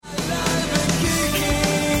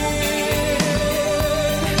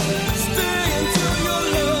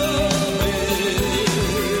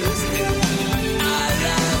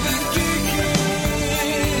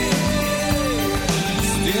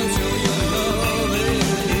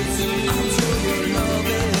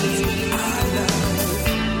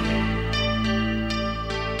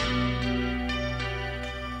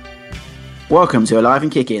Welcome to Alive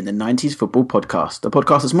and Kicking, the 90s football podcast. A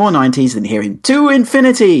podcast that's more 90s than hearing to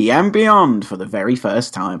infinity and beyond for the very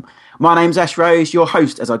first time. My name's Ash Rose, your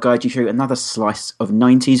host, as I guide you through another slice of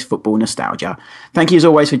 90s football nostalgia. Thank you as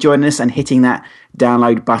always for joining us and hitting that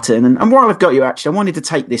download button. And while I've got you, actually, I wanted to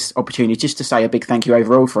take this opportunity just to say a big thank you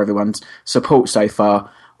overall for everyone's support so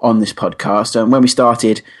far on this podcast. When we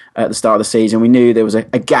started at the start of the season, we knew there was a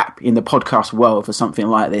gap in the podcast world for something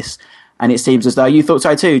like this. And it seems as though you thought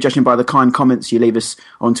so too, judging by the kind comments you leave us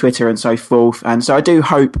on Twitter and so forth. And so I do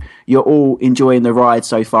hope you're all enjoying the ride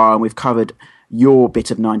so far, and we've covered your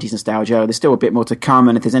bit of 90s nostalgia. There's still a bit more to come,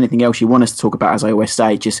 and if there's anything else you want us to talk about, as I always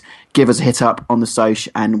say, just give us a hit up on the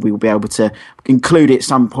social and we will be able to include it at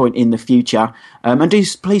some point in the future. And do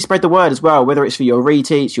please spread the word as well, whether it's for your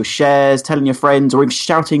retweets, your shares, telling your friends, or even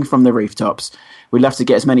shouting from the rooftops. We'd love to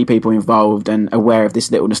get as many people involved and aware of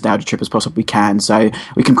this little nostalgia trip as possibly can, so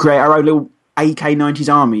we can create our own little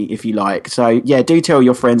AK90s army, if you like. So, yeah, do tell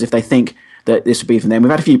your friends if they think that this would be for them.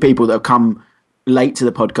 We've had a few people that have come late to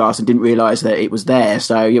the podcast and didn't realise that it was there.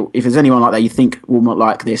 So if there's anyone like that you think will not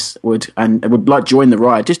like this would like join the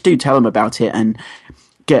ride, just do tell them about it and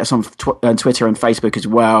get us on Twitter and Facebook as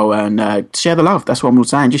well, and share the love. That's what I'm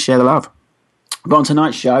saying, just share the love. But on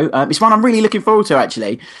tonight's show, it's one I'm really looking forward to,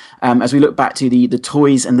 actually, as we look back to the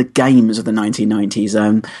toys and the games of the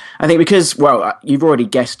 1990s. I think because, well, you've already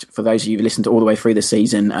guessed, for those of you who listened all the way through the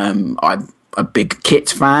season, I'm a big kit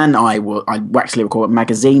fan. I wax lyrical at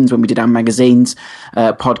magazines when we did our magazines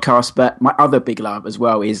podcast, but my other big love as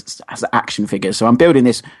well is as action figures. So I'm building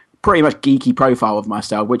this pretty much geeky profile of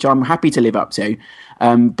myself, which I'm happy to live up to.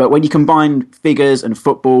 But when you combine figures and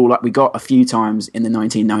football, like we got a few times in the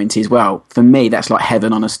 1990s, well, for me, that's like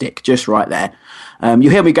heaven on a stick, just right there.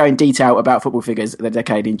 You'll hear me go in detail about football figures of the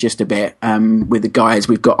decade in just a bit with the guys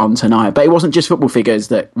we've got on tonight. But it wasn't just football figures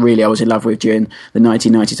that really I was in love with during the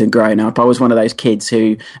 1990s and growing up. I was one of those kids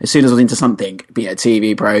who, as soon as I was into something, be it a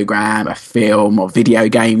TV programme, a film or video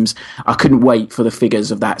games, I couldn't wait for the figures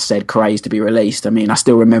of that said craze to be released. I mean, I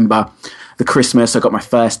still remember the Christmas I got my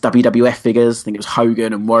first WWF figures. I think it was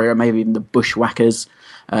Hogan and Warrior, maybe even the Bushwhackers.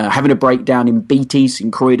 Having a breakdown in Beatties in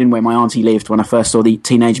Croydon, where my auntie lived, when I first saw the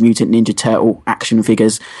Teenage Mutant Ninja Turtle action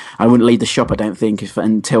figures. I wouldn't leave the shop, I don't think,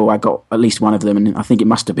 until I got at least one of them, and I think it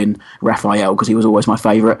must have been Raphael, because he was always my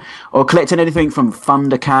favourite. Or collecting anything from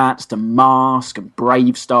Thundercats to Mask and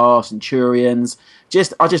Brave Star, Centurions.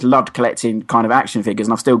 I just loved collecting kind of action figures,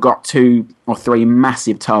 and I've still got 2 or 3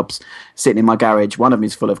 massive tubs sitting in my garage. One of them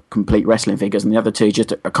is full of complete wrestling figures, and the other 2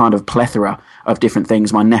 just a kind of plethora of different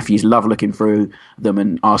things. My nephews love looking through them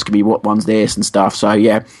and asking me what one's this and stuff. So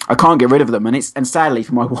yeah, I can't get rid of them, and sadly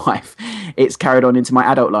for my wife, it's carried on into my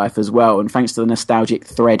adult life as well. And thanks to the nostalgic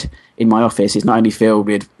thread in my office, it's not only filled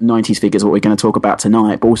with 90s figures, what we're going to talk about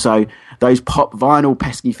tonight, but also those pop vinyl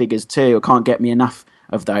pesky figures too. I can't get me enough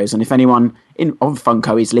of those. And if anyone of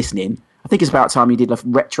Funko is listening, I think it's about time you did a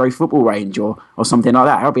retro football range or something like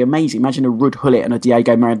that. That would be amazing. Imagine a Ruud Gullit and a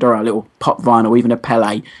Diego Maradona, a little pop vinyl, even a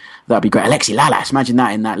Pele. That'd be great. Alexi Lalas, imagine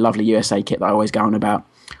that in that lovely USA kit that I always go on about.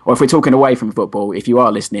 Or if we're talking away from football, if you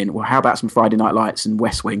are listening, well, how about some Friday Night Lights and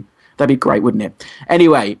West Wing? That'd be great, wouldn't it?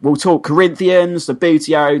 Anyway, we'll talk Corinthians, the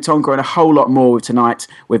Butio, Tonka, and a whole lot more tonight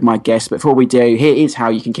with my guests. But before we do, here is how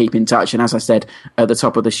you can keep in touch. And as I said at the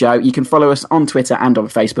top of the show, you can follow us on Twitter and on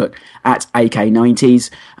Facebook at AK90s.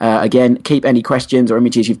 Again, keep any questions or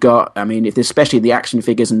images you've got. I mean, if there's especially the action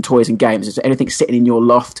figures and toys and games, is there anything sitting in your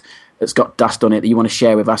loft that's got dust on it that you want to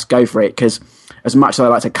share with us, go for it, because as much as I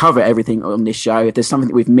like to cover everything on this show, if there's something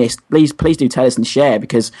that we've missed, please do tell us and share,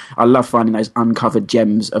 because I love finding those uncovered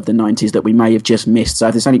gems of the 90s that we may have just missed. So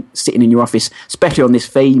if there's something sitting in your office, especially on this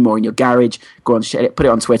theme or in your garage, go on, share it, put it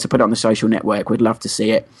on Twitter, put it on the social network. We'd love to see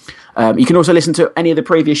it. You can also listen to any of the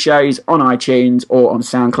previous shows on iTunes or on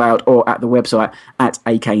SoundCloud or at the website at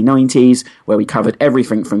AK90s, where we covered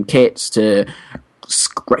everything from kits to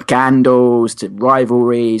scandals to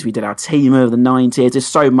rivalries. We did our team of the 90s. There's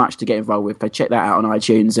so much to get involved with, but check that out on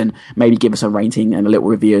iTunes and maybe give us a rating and a little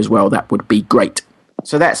review as well. That would be great.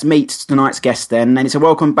 So that's meet tonight's guest then, and it's a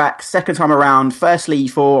welcome back second time around. Firstly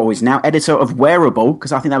he's now editor of Wearable,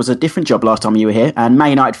 because I think that was a different job last time you were here, and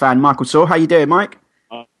Man United fan Michael Saw. How you doing, Mike?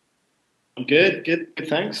 I'm good,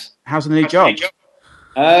 thanks. How's the new job?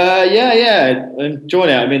 Yeah, I'm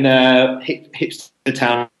enjoying it. I'm in hipster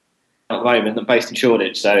town at the moment. I'm based in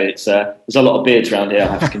Shoreditch, so it's there's a lot of beards around here I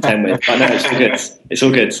have to contend with. But no, it's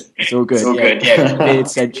all good. It's all good. Yeah. Beard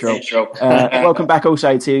Central. Welcome back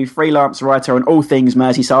also to freelance writer on all things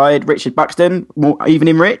Merseyside, Richard Buxton.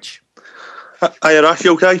 Evening, Rich. Hi, Ash,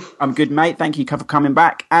 you okay? I'm good, mate. Thank you for coming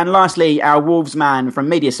back. And lastly, our Wolves man from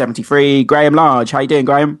Media 73, Graham Large. How you doing,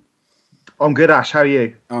 Graham? I'm good, Ash. How are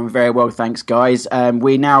you? I'm very well, thanks, guys.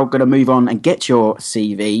 We're now going to move on and get your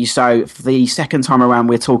CV. So for the second time around,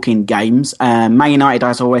 we're talking games. Man United,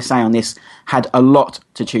 as I always say on this, had a lot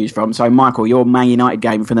to choose from. So, Michael, your Man United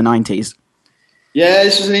game from the 90s. Yeah,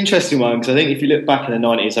 this was an interesting one because I think if you look back in the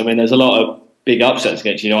 90s, I mean, there's a lot of big upsets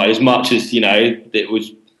against United, as much as, it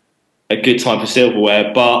was a good time for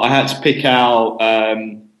silverware. But I had to pick out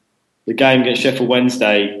the game against Sheffield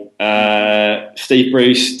Wednesday. Steve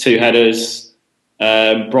Bruce, 2 headers.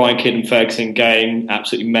 Brian Kidd and Ferguson game,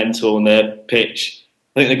 absolutely mental on the pitch.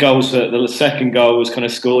 I think the second goal was kind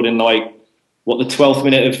of scored in the 12th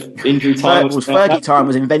minute of injury time. Fergie time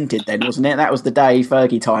was invented then, wasn't it? That was the day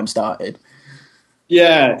Fergie time started.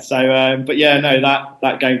 Yeah. So,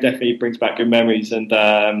 that game definitely brings back good memories, and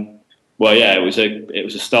it was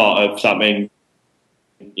a start of something,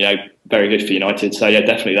 very good for United. So yeah,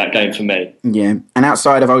 definitely that game for me. Yeah. And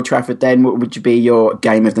outside of Old Trafford, then, what would be your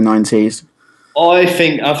game of the 90s? I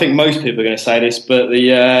think most people are going to say this, but the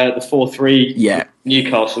 4-3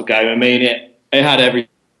 Newcastle game. I mean, it had everything,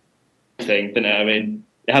 didn't it? I mean,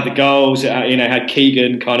 it had the goals. It had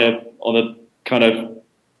Keegan kind of on the kind of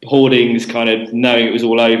hoardings, kind of knowing it was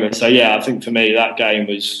all over. So yeah, I think for me that game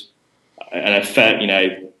was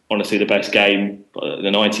honestly the best game of the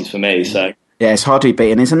 90s for me. So. Yeah, it's hard to be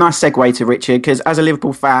beaten. It's a nice segue to Richard, because as a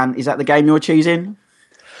Liverpool fan, is that the game you're choosing?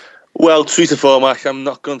 Well, true to form, Ash, I'm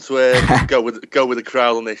not going to go with the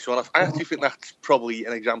crowd on this one. I actually think that's probably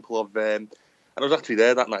an example of, and I was actually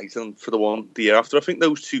there that night and for the year after. I think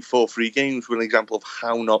those 2 4-3 games were an example of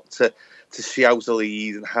how not to see out the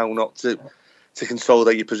lead and how not to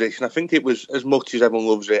consolidate your position. I think it was, as much as everyone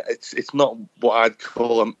loves it, it's not what I'd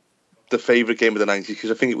call the favourite game of the 90s,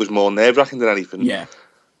 because I think it was more nerve-wracking than anything. Yeah.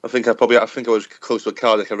 I think I was close to a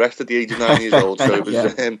cardiac arrest at the age of 9 years old, so it was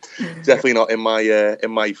definitely not in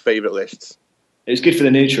my favourite lists. It was good for the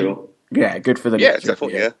neutral. Yeah, good for the neutral. Yeah,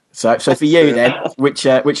 definitely. Yeah. So for you then, which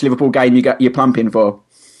Liverpool game you're plumping for?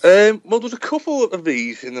 Well, there was a couple of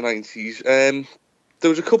these in the 90s. There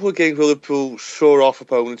was a couple of games where Liverpool saw off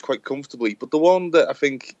opponents quite comfortably, but the one that I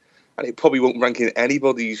think, and it probably won't rank in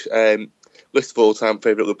anybody's list of all-time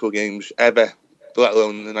favourite Liverpool games ever, let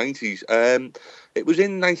alone in the 90s. It was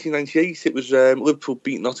in 1998. It was Liverpool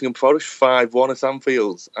beat Nottingham Forest 5-1 at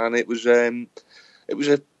Anfield, and it was a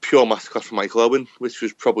pure masterclass from Michael Owen, which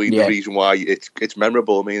was probably the reason why it's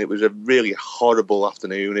memorable. I mean, it was a really horrible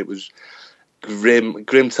afternoon. It was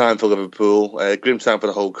grim time for Liverpool, grim time for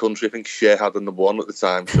the whole country. I think Shea had the #1 at the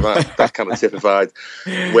time, so that kind of typified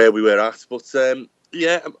where we were at. But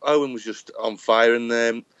Owen was just on fire,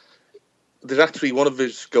 and there's actually one of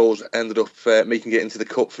his goals ended up making it into the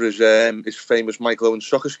cup for his famous Michael Owen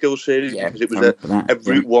soccer skills series, because it was a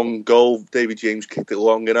Route 1 goal. David James kicked it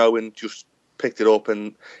long, and Owen just picked it up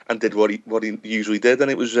and did what he usually did. And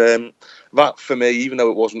it was that for me, even though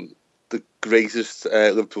it wasn't the greatest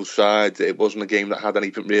Liverpool side, it wasn't a game that had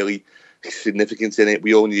anything really significant in it.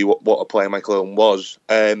 We all knew what a player Michael Owen was.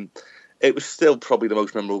 It was still probably the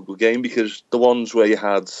most memorable game, because the ones where you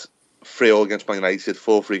had 3-0 against Man United,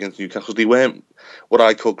 4-3 against Newcastle, they weren't what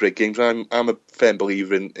I call great games. I'm a firm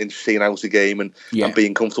believer in seeing out a game and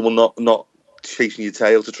being comfortable, not chasing your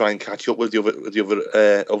tail to try and catch up with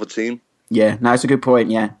the other team. Yeah, no, it's a good point.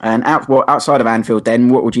 Yeah, and outside of Anfield, then,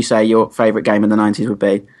 what would you say your favourite game in the 90s would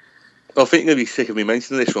be? I think you're going to be sick of me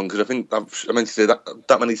mentioning this one, because I think I mentioned it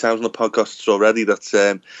that many times on the podcasts already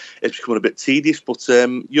that it's becoming a bit tedious. But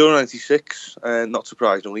Euro 96, not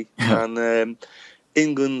surprisingly, and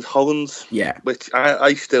England, Holland, which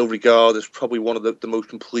I still regard as probably one of the most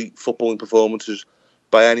complete footballing performances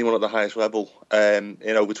by anyone at the highest level in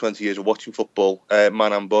over 20 years of watching football,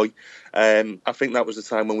 man and boy. I think that was the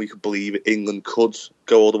time when we could believe England could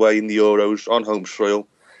go all the way in the Euros on home soil.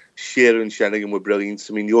 Shearer and Sheringham were brilliant.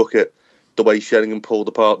 I mean, you look at the way Sheringham pulled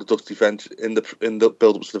apart the Dutch defence in the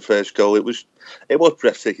build-up to the first goal. It was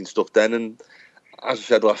breathtaking stuff then. And as I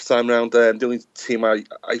said last time round, the only team I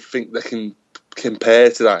think that can compare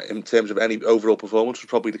to that in terms of any overall performance was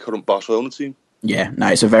probably the current Barcelona team. Yeah, no,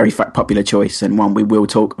 it's a very popular choice, and one we will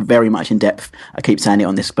talk very much in depth. I keep saying it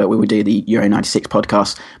on this, but we will do the Euro 96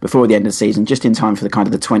 podcast before the end of the season, just in time for the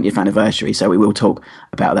 20th anniversary, so we will talk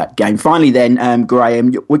about that game. Finally then,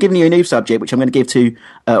 Graham, we're giving you a new subject, which I'm going to give to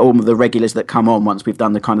all of the regulars that come on once we've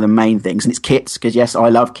done the main things, and it's kits, because yes, I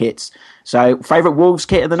love kits. So, favourite Wolves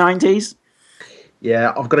kit of the 90s?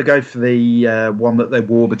 Yeah, I've got to go for the one that they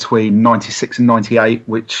wore between 96 and 98,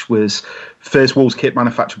 which was first Wolves kit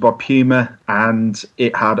manufactured by Puma, and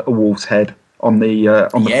it had a wolf's head on the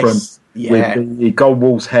front, with the gold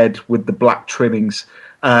wolf's head with the black trimmings,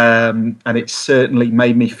 and it certainly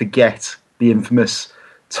made me forget the infamous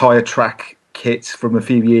tyre track kit from a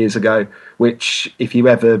few years ago, which if you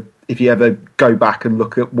ever go back and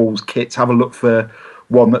look at Wolves kits, have a look for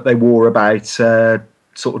one that they wore about sort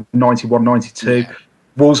of 91, 92. Yeah.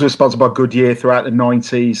 Wolves were sponsored by Goodyear throughout the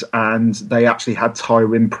 90s, and they actually had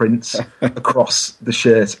tyre imprints across the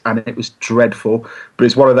shirt, and it was dreadful. But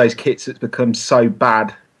it's one of those kits that's become so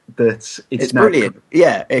bad that it's now brilliant.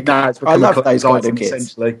 Yeah, I love those kind of kits.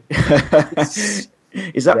 Essentially.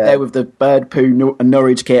 It's up there with the bird poo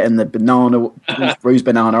Norwich kit and the bruised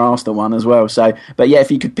banana Arsenal one as well. So, but yeah,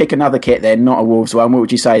 if you could pick another kit then, not a Wolves one, what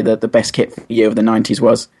would you say that the best kit for you of the 90s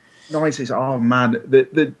was? 90s, oh man,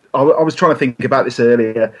 I was trying to think about this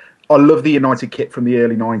earlier. I love the United kit from the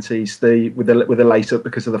early 90s, with the lace up,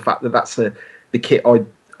 because of the fact that that's the kit I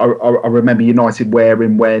remember United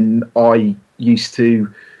wearing when I used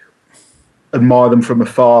to admire them from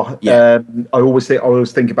afar. Yeah. I always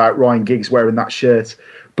think about Ryan Giggs wearing that shirt.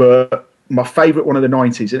 But my favourite one of the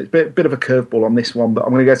 90s, and it's a bit of a curveball on this one, but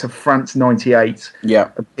I'm going to go to France 98.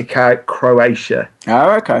 Yeah. And pick out Croatia.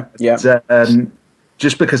 Oh, okay. Yeah.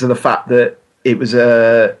 Just because of the fact that it was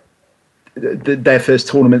their first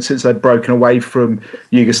tournament since they'd broken away from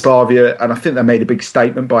Yugoslavia, and I think they made a big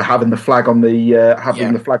statement by having the flag on the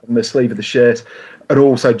flag on the sleeve of the shirt, and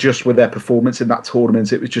also just with their performance in that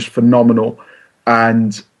tournament, it was just phenomenal,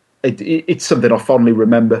 and it's something I fondly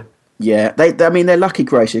remember. Yeah, they're lucky,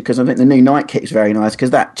 Croatia, because I think the new Nike kit is very nice, because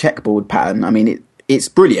that checkboard pattern, I mean, it's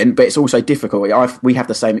brilliant, but it's also difficult. We have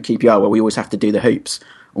the same at QPR, where we always have to do the hoops.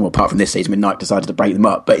 Well, apart from this season when Nike decided to break them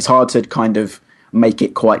up. But it's hard to kind of make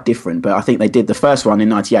it quite different. But I think they did. The first one in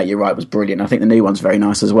 98, you're right, was brilliant. I think the new one's very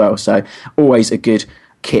nice as well. So always a good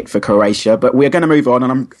kit for Croatia. But we're going to move on,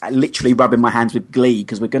 and I'm literally rubbing my hands with glee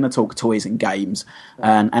because we're going to talk toys and games.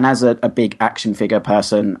 And as a big action figure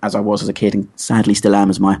person, as I was as a kid, and sadly still am,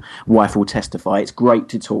 as my wife will testify, it's great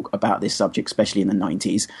to talk about this subject, especially in the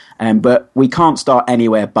 90s. But we can't start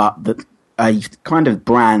anywhere but a kind of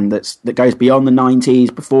brand that goes beyond the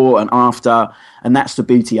 90s, before and after, and that's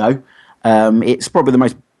Subbuteo. It's probably the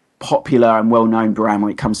most popular and well-known brand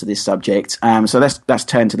when it comes to this subject. So let's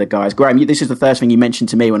turn to the guys. Graham, this is the first thing you mentioned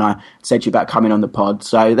to me when I said to you about coming on the pod.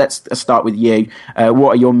 So let's start with you.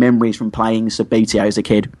 What are your memories from playing Subbuteo as a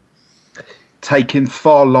kid? Taking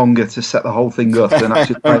far longer to set the whole thing up than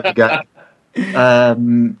actually play the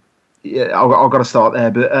game. I've got to start there,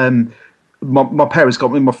 but my parents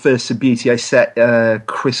got me my first Subbuteo set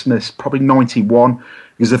Christmas, probably 91,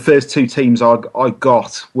 because the first two teams I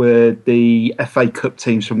got were the FA Cup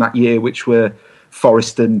teams from that year, which were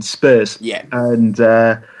Forest and Spurs. Yeah. And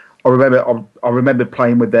I remember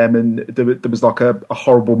playing with them, and there was like a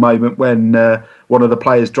horrible moment when one of the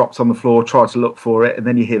players dropped on the floor, tried to look for it, and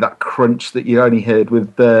then you hear that crunch that you only heard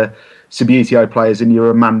with the Subbuteo players, and you're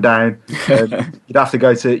a man down. You'd have to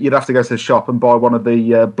go to the shop and buy one of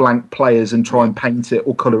the blank players and try and paint it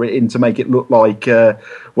or colour it in to make it look like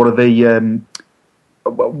one of the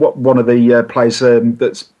players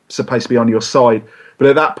that's supposed to be on your side. But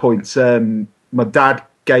at that point, my dad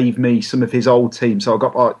gave me some of his old teams, so I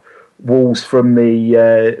got like Wolves from the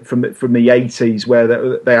 80s, where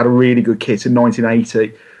they had a really good kit in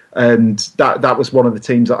 1980. And that was one of the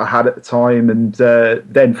teams that I had at the time. And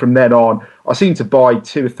then from then on, I seemed to buy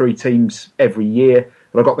 2 or 3 teams every year.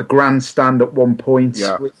 But I got the grandstand at one point,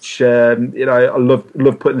 which I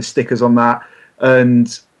love putting the stickers on that.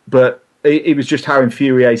 But it was just how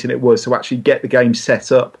infuriating it was to actually get the game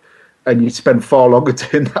set up, and you'd spend far longer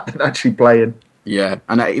doing that than actually playing. Yeah,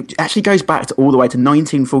 and it actually goes back all the way to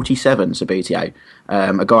 1947, Subbuteo.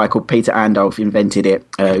 A guy called Peter Andolph invented it,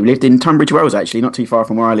 who lived in Tunbridge Wells, actually, not too far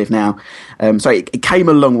from where I live now. So it came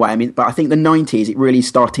a long way. I mean, but I think the 90s, it really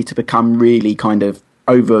started to become really kind of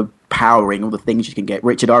overpowering, all the things you can get.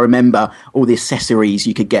 Richard, I remember all the accessories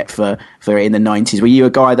you could get for it in the 90s. Were you a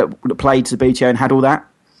guy that played Subbuteo and had all that?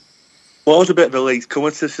 Well, I was a bit of a late comer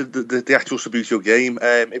to the actual Subbuteo game.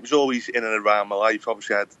 It was always in and around my life.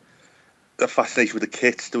 Obviously, I had a fascination with the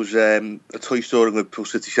kits. There was a toy store in Liverpool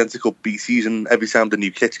City Centre called BT's, and every time the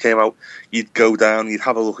new kits came out, you'd go down, you'd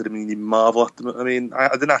have a look at them, and you'd marvel at them. I mean, I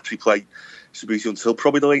didn't actually play Subbuteo until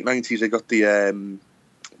probably the late 90s. I got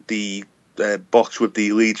the box with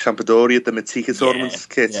the Leeds Sampdoria, the Matika tournament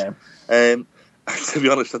kit. Yeah. And to be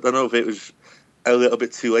honest, I don't know if it was a little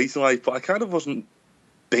bit too late in life, but I kind of wasn't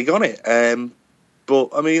big on it. But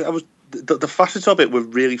I mean, I was the facets of it were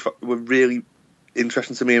really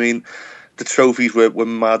interesting to me. I mean, the trophies were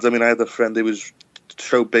mad. I mean, I had a friend who was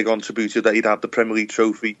so big on Subbuteo that he'd have the Premier League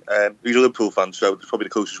trophy. He's a Liverpool fan, so it's probably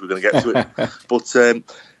the closest we're going to get to it. But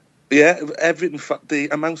everything, the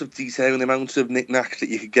amount of detail and the amount of knick-knacks that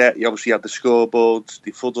you could get. You obviously had the scoreboards,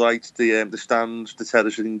 the floodlights, the stands, the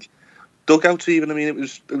terracing. dugouts even. I mean, it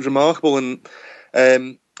was remarkable. And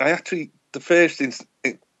I actually, the first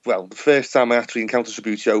time I actually encountered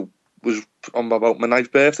Subbuteo was on about my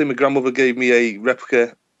 9th birthday. My grandmother gave me a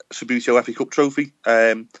replica Subbuteo FA Cup trophy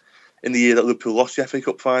in the year that Liverpool lost the FA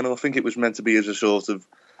Cup final. I think it was meant to be as a sort of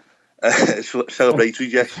celebratory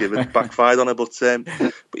gesture, but backfired on her. But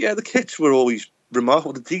yeah, the kits were always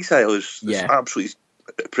remarkable. The detail is absolutely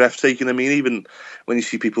breathtaking. I mean, even when you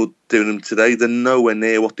see people doing them today, they're nowhere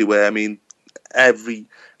near what they were. I mean, every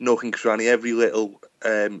nook and cranny, every little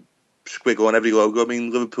squiggle on every logo. I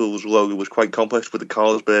mean, Liverpool's logo was quite complex with the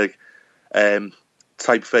Carlsberg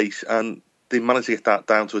typeface, and they managed to get that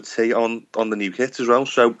down to a T on the new kits as well.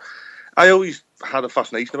 So I always had a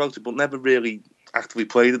fascination about it, but never really actively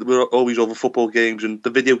played it. There were always other football games, and the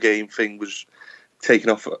video game thing was taken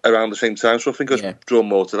off around the same time. So I think I was drawn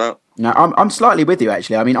more to that. No, I'm slightly with you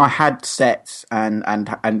actually. I mean, I had sets and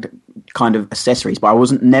kind of accessories, but I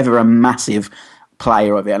wasn't never a massive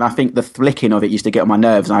player of it, and I think the flicking of it used to get on my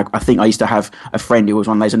nerves. And I think I used to have a friend who was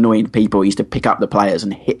one of those annoying people who used to pick up the players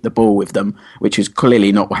and hit the ball with them, which is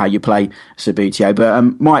clearly not how you play Subbuteo.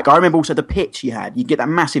 But Mike, I remember also the pitch you had. You get that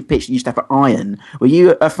massive pitch that you used to have for iron. Were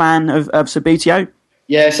you a fan of Subbuteo?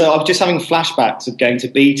 Yeah, so I was just having flashbacks of going to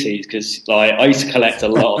BT's because I used to collect a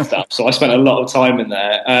lot of stuff, so I spent a lot of time in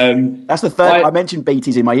there. That's the third. I mentioned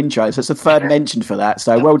BT's in my intro, so it's the third mention for that.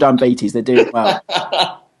 So well done, BT's. They're doing well.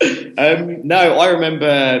 No, I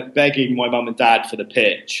remember begging my mum and dad for the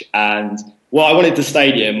pitch, and I wanted the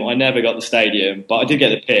stadium. I never got the stadium, but I did get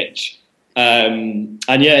the pitch. And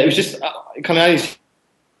yeah, it was just kind of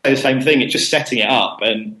the same thing. It's just setting it up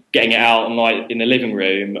and getting it out and in the living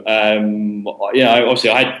room. Obviously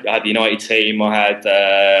I had the United team. I had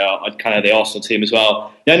kind of the Arsenal team as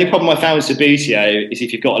well. The only problem I found with Subbuteo is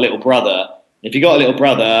if you've got a little brother. If you've got a little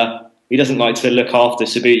brother, he doesn't like to look after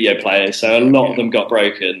Subbuteo players, so a lot of them got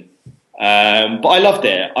broken. But I loved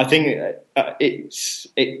it. I think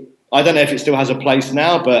I don't know if it still has a place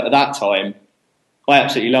now, but at that time, I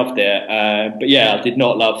absolutely loved it. But yeah, I did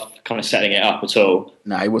not love kind of setting it up at all.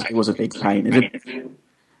 No, it was a big pain.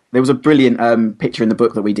 There was a brilliant picture in the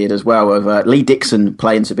book that we did as well of Lee Dixon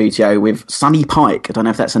playing Subbuteo with Sonny Pike. I don't know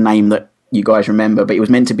if that's a name that you guys remember, but it was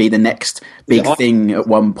meant to be the next big thing at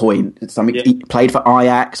one point. He played for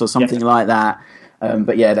Ajax or something like that.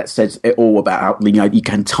 But yeah, that says it all about how you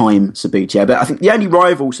can time Subbuteo. But I think the only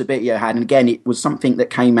rival Subbuteo had, and again, it was something that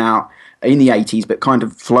came out in the 80s but kind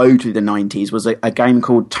of flowed through the 90s, was a game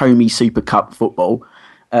called Tomy Super Cup Football.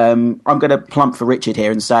 I'm going to plump for Richard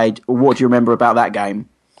here and say, what do you remember about that game?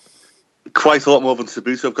 Quite a lot more than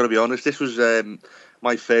Subbuteo, I've got to be honest. This was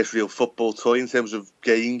my first real football toy in terms of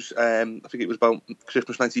games. I think it was about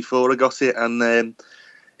Christmas '94 I got it, and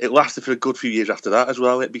it lasted for a good few years after that as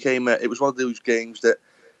well. It became it was one of those games that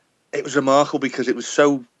it was remarkable because it was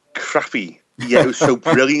so crappy, yet it was so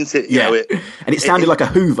brilliant. And it sounded like a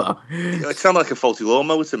Hoover. It sounded like a faulty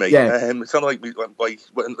lawnmower to me. Yeah. It sounded like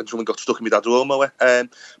when someone got stuck in my dad's lawnmower.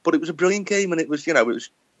 But it was a brilliant game, and it was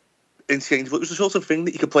interchangeable. It was the sort of thing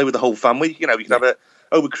that you could play with the whole family. You could have it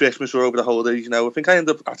over Christmas or over the holidays. I think I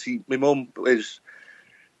ended up actually. My mum is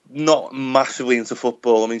not massively into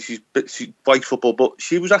football. I mean, she likes football, but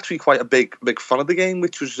she was actually quite a big fan of the game,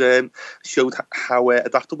 which was showed how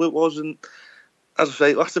adaptable it was. And as I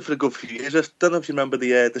say, it lasted for a good few years. I don't know if you remember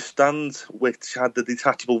the stand which had the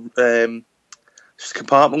detachable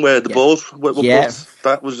compartment where the balls were put.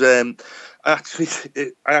 That was I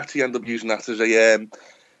actually ended up using that as a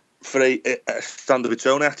for a stand of its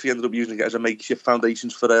own. I actually ended up using it as a makeshift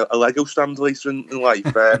foundations for a Lego stand later in life.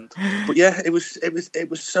 But yeah, it was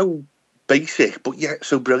so basic, but yet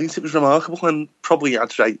so brilliant. It was remarkable, and probably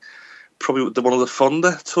I'd say one of the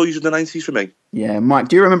fonder toys of the 90s for me. Yeah, Mike,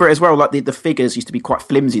 do you remember it as well? Like the figures used to be quite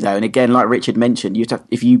flimsy though, and again, like Richard mentioned,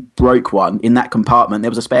 if you broke one in that compartment,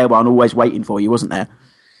 there was a spare one always waiting for you, wasn't there?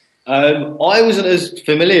 I wasn't as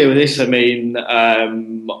familiar with this. I mean,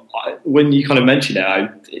 when you kind of mentioned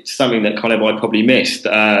it, it's something that kind of I probably missed.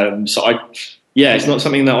 It's not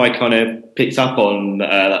something that I kind of picked up on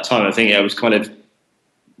that time. I think I was kind of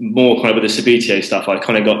more kind of with the Subbuteo stuff. I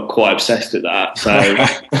kind of got quite obsessed with that. So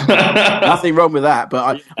nothing wrong with that,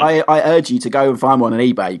 but I urge you to go and find one on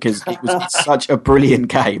eBay because it's such a brilliant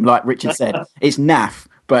game. Like Richard said, it's naff,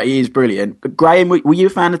 but it is brilliant. Graham, were you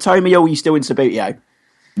a fan of Tomy or were you still in Subbuteo?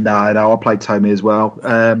 No, I played Tomy as well.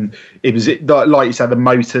 It was like you said, the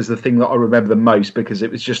motor's the thing that I remember the most because it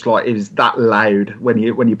was just like it was that loud when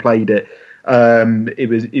you played it.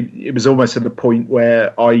 It was almost at the point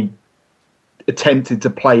where I attempted to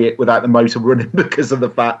play it without the motor running because of the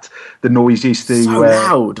fact the noise used to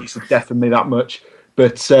loud. Used to deafen me that much.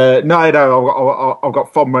 But no, I've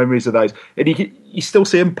got fond memories of those. And you still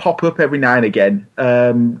see them pop up every now and again,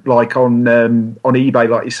 like on eBay,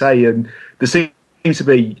 like you say. And there seems to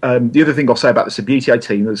be the other thing I'll say about the Subbuteo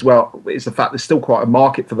team as well is the fact there's still quite a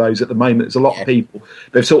market for those at the moment. There's a lot of people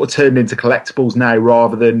they've sort of turned into collectibles now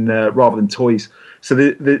rather than toys. So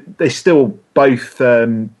they still both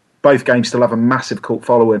games still have a massive cult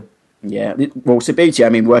following. Yeah, well, Subbuteo, I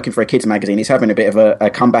mean, working for a kids magazine, it's having a bit of a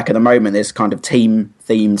comeback at the moment. There's kind of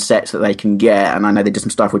team-themed sets that they can get, and I know they did some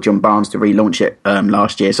stuff with John Barnes to relaunch it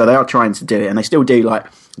last year, so they are trying to do it, and they still do, like,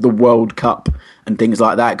 the World Cup and things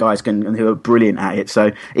like that, guys who are brilliant at it, so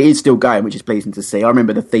it is still going, which is pleasing to see. I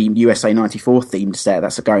remember the USA 94 themed set,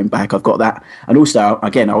 that's going back, I've got that, and also,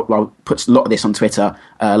 again, I'll put a lot of this on Twitter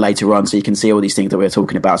later on, so you can see all these things that we're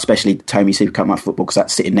talking about, especially Tomy Super Cup Match Football, because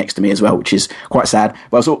that's sitting next to me as well, which is quite sad.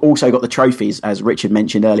 But I've also got the trophies, as Richard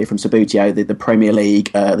mentioned earlier, from Subbuteo, the Premier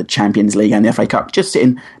League, the Champions League and the FA Cup, just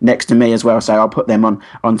sitting next to me as well, so I'll put them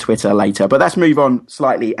on Twitter later. But let's move on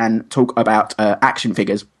slightly and talk about action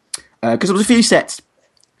figures, because there was a few sets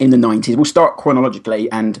in the 90s. We'll start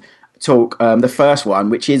chronologically and talk the first one,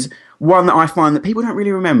 which is one that I find that people don't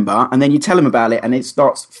really remember, and then you tell them about it and it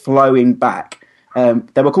starts flowing back.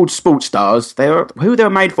 They were called Sports Stars. They were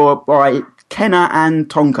made for by Kenner and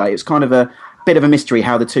Tonka. It was kind of a bit of a mystery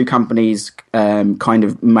how the two companies kind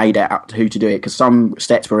of made out who to do it, because some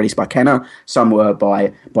sets were released by Kenner, some were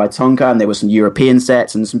by Tonka, and there were some European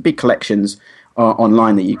sets and some big collections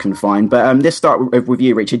online that you can find. But let's start with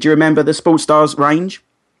you, Richard. Do you remember the Sports Stars range?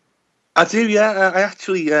 I do, yeah. I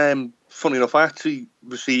actually, funny enough, I actually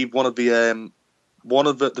received one of the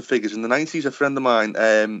figures in the 90s. A friend of mine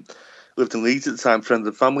lived in Leeds at the time, friend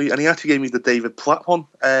of the family, and he actually gave me the David Platt one.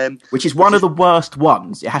 Which is one of the worst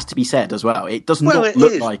ones, it has to be said as well. It does not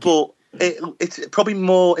look like it. But it's probably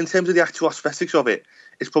more, in terms of the actual aesthetics of it,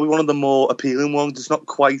 it's probably one of the more appealing ones. It's not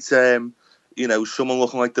quite, someone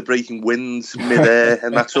looking like the breaking winds midair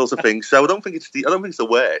and that sort of thing. So I don't think it's the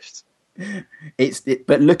worst.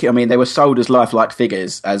 But look, I mean, they were sold as lifelike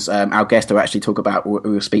figures, as our guest will actually talk about, who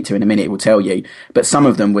we'll speak to in a minute, will tell you. But some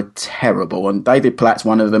of them were terrible, and David Platt's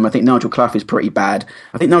one of them. I think Nigel Clough is pretty bad.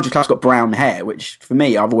 I think Nigel Clough's got brown hair, which for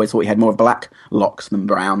me, I've always thought he had more black locks than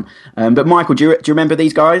brown. But Michael, do you remember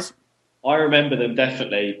these guys? I remember them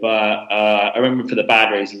definitely, but I remember them for the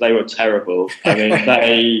bad reasons. They were terrible. I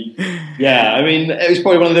mean, it was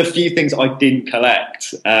probably one of the few things I didn't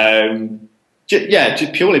collect.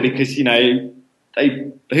 Just purely because they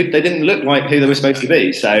didn't look like who they were supposed to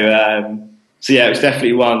be. So it was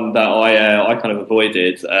definitely one that I kind of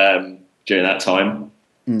avoided during that time.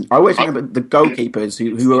 I always remember the goalkeepers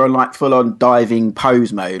who were on like full on diving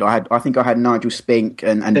pose mode. I think I had Nigel Spink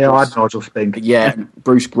and Bruce, I had Nigel Spink. Yeah,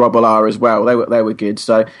 Bruce Grobbelaar as well. They were good.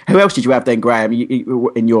 So who else did you have then, Graham,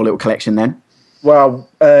 in your little collection then? Well,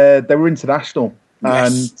 they were international,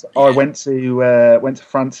 yes. And I went to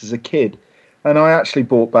France as a kid. And I actually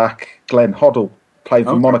brought back Glenn Hoddle, played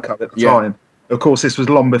for Monaco at the time. Of course, this was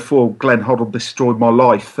long before Glenn Hoddle destroyed my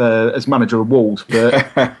life as manager of Wolves. But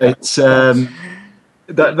it's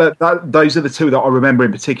those are the two that I remember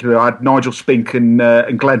in particular. I had Nigel Spink and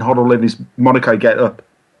Glenn Hoddle in his Monaco get-up.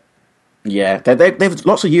 Yeah, there's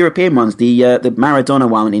lots of European ones. The Maradona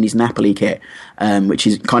one in his Napoli kit, which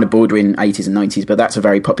is kind of bordering 80s and 90s, but that's a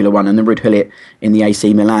very popular one. And the Ruud Gullit in the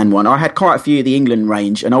AC Milan one. I had quite a few of the England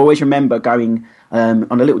range, and I always remember going on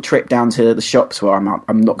a little trip down to the shops where I'm not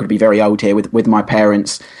going to be very old here with my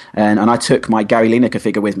parents, and I took my Gary Lineker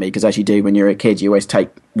figure with me, because as you do when you're a kid, you always take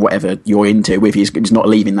whatever you're into with you. It's not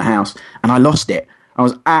leaving the house, and I lost it. I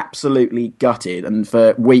was absolutely gutted, and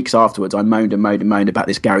for weeks afterwards I moaned about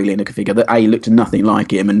this Gary Lineker figure that A, looked nothing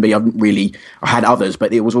like him, and B, I had others,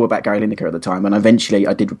 but it was all about Gary Lineker at the time, and eventually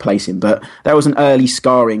I did replace him. But that was an early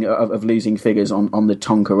scarring of losing figures on the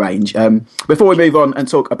Tonka range. Before we move on and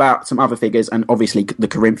talk about some other figures, and obviously the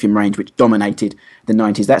Corinthian range, which dominated the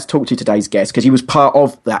 90s, let's talk to today's guest, because he was part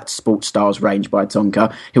of that Sports Stars range by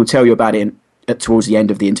Tonka. He'll tell you about it towards the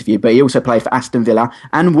end of the interview, but he also played for Aston Villa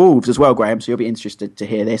and Wolves as well, Graham, so you'll be interested to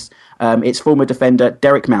hear this. It's former defender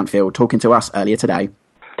Derek Mountfield talking to us earlier today.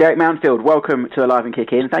 Derek Mountfield, welcome to Alive and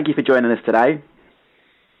Kick In. Thank you for joining us today.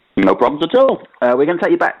 No problems at all. We're going to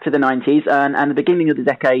take you back to the 90s and the beginning of the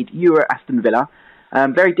decade. You were at Aston Villa,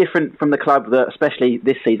 very different from the club that, especially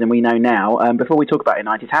this season, we know now. Before we talk about your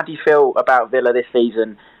 90s, how do you feel about Villa this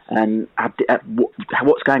season, and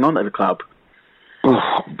what's going on at the club?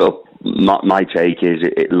 Well, my take is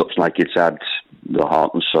it looks like it's had the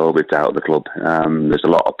heart and soul ripped out of the club. There's a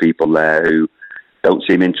lot of people there who don't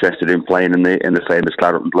seem interested in playing in the famous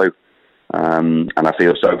claret and blue, and I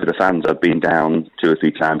feel sorry for the fans. I've been down 2 or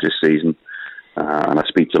 3 times this season, and I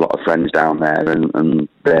speak to a lot of friends down there, and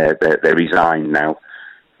they're resigned now.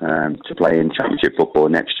 to play in Championship football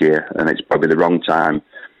next year, and it's probably the wrong time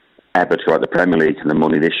ever to go out the Premier League. And the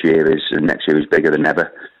money this year and next year is bigger than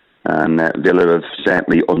ever. And Villa have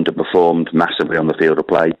certainly underperformed massively on the field of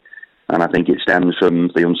play, and I think it stems from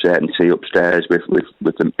the uncertainty upstairs with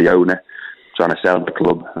the owner trying to sell the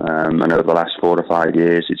club. And over the last 4 or 5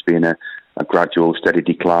 years, it's been a gradual, steady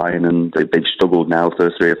decline, and they've struggled now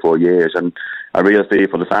for 3 or 4 years. And I really feel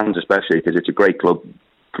for the fans, especially because it's a great club,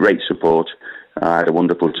 great support. I had a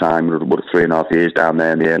wonderful time, 3.5 years down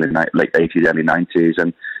there in the late 80s, early 90s,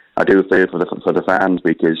 and I do feel for the fans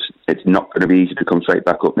because it's not going to be easy to come straight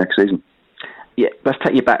back up next season. Yeah, let's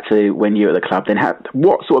take you back to when you were at the club then.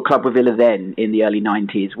 What sort of club were Villa then in the early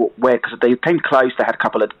 90s? Because they came close, they had a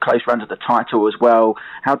couple of close runs at the title as well.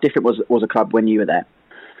 How different was a club when you were there?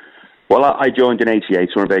 Well, I joined in 88,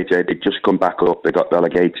 summer of 88. They'd just come back up, they got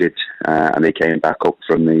relegated, and they came back up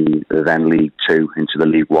from the then League 2 into the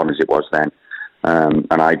League 1 as it was then.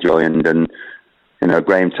 And I joined, and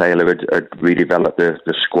Graham Taylor had redeveloped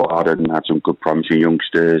the squad and had some good promising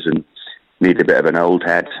youngsters and needed a bit of an old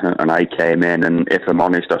head. And I came in, and if I'm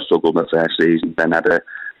honest, I struggled my first season, then had a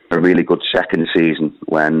really good second season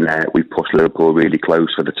when we pushed Liverpool really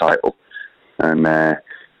close for the title. And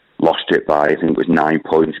lost it by, I think it was 9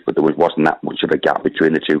 points, but there wasn't that much of a gap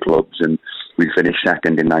between the two clubs. And we finished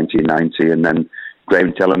second in 1990, and then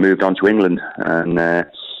Graham Taylor moved on to England, and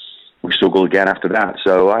we struggled again after that.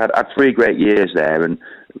 So I had 3 great years there, and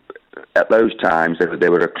at those times they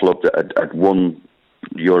were a club that had won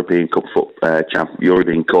European Cup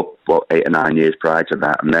European Cup 8 or 9 years prior to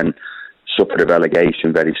that, and then suffered a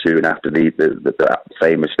relegation very soon after the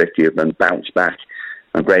famous victory, and bounced back.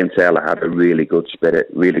 And Graham Taylor had a really good spirit,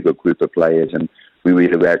 really good group of players, and we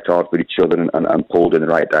really worked hard with each other and pulled in the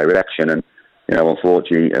right direction. And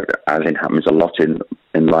unfortunately, as it happens a lot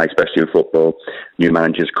in life, especially in football, new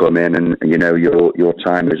managers come in, and your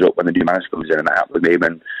time is up when the new manager comes in. And that happened with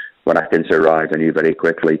me when Atkins arrived. I knew very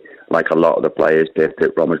quickly, like a lot of the players did,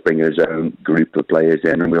 that Ron was bringing his own group of players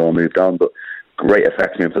in, and we all moved on. But great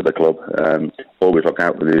affection for the club. Always look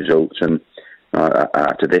out for the results, and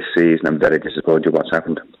after this season, I'm very disappointed with what's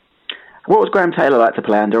happened. What was Graham Taylor like to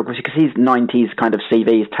play under? Obviously, because his 90s kind of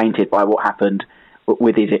CV is tainted by what happened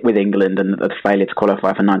with England and the failure to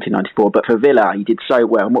qualify for 1994. But for Villa, he did so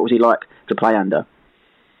well. And what was he like to play under?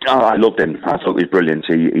 Oh, I loved him. I thought he was brilliant.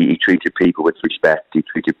 He treated people with respect. He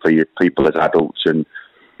treated people as adults, and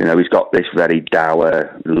he's got this very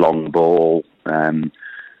dour, long ball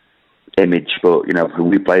image. But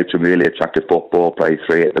we played some really attractive football. Played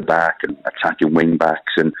 3 at the back and attacking wing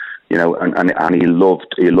backs, and and he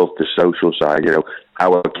loved the social side.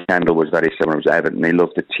 Howard Kendall was very similar to Everton. He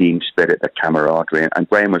loved the team spirit, the camaraderie, and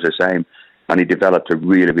Graham was the same. And he developed a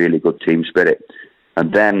really, really good team spirit.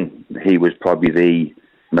 And then he was probably the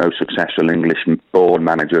most successful English-born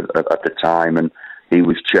manager at the time, and he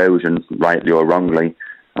was chosen, rightly or wrongly.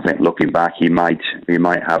 I think looking back, he might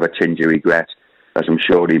have a tinge of regret, as I'm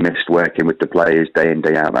sure he missed working with the players day in,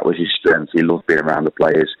 day out. That was his strength. He loved being around the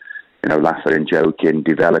players, laughing and joking,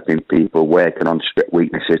 developing people, working on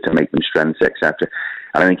weaknesses to make them strengths, etc.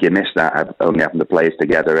 And I think he missed that, only having the players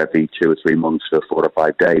together every 2 or 3 months for 4 or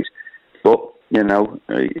 5 days. But,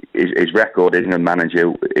 his record as a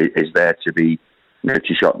manager is there to be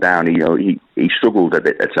shot down. He struggled a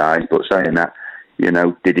bit at times, but saying that,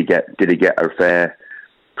 did he get a fair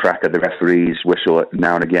crack at the referee's whistle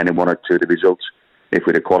now and again in 1 or 2 of the results? If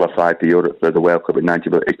we'd have qualified for the World Cup in 90,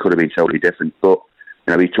 but it could have been totally different. But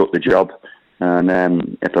he took the job,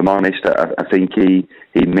 and if I'm honest, I think he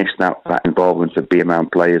missed that involvement of being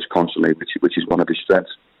around players constantly, which is one of his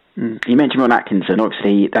strengths. You mentioned Ron Atkinson.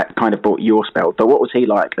 Obviously, that kind of brought your spell. But what was he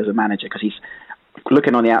like as a manager? Because he's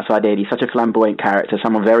looking on the outside in, he's such a flamboyant character,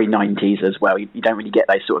 someone very 90s as well. You don't really get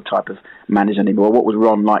those sort of type of managers anymore. What was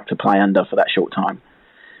Ron like to play under for that short time?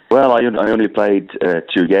 Well, I only played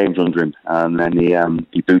 2 games under him, and then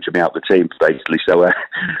he booted me out the team, basically. So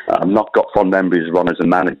I've not got fond memories of Ron as a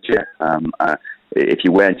manager. If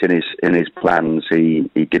you weren't in his plans, he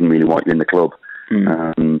didn't really want you in the club.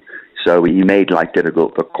 So he made life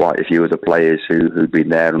difficult for quite a few of the players who'd been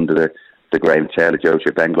there under the Graham Taylor,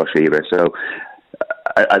 Joseph Englos era. So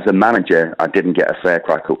as a manager, I didn't get a fair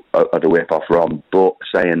crack at the whip off Ron. But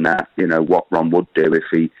saying that, what Ron would do if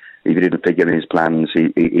he didn't figure in his plans,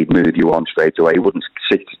 he'd move you on straight away. He wouldn't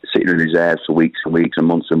sit in reserves for weeks and weeks and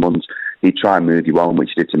months. He'd try and move you on,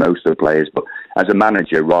 which he did to most of the players. But as a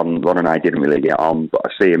manager, Ron and I didn't really get on. But I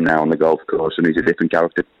see him now on the golf course, and he's a different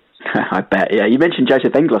character. I bet, yeah. You mentioned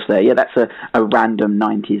Joseph Englos there. Yeah, that's a random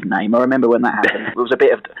 90s name. I remember when that happened. It was a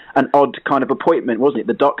bit of an odd kind of appointment, wasn't it?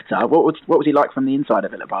 The doctor. What was he like from the inside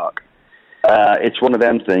of Villa Park? It's one of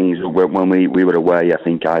them things when we were away, I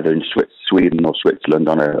think either in Sweden or Switzerland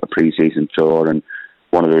on a pre-season tour, and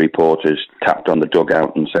one of the reporters tapped on the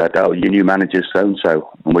dugout and said, "Oh, your new manager's so-and-so."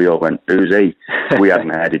 And we all went, "Who's he?" We hadn't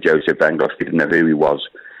heard of Joseph Weghorst, didn't know who he was.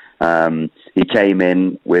 He came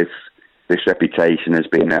in with this reputation as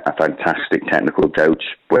being a fantastic technical coach,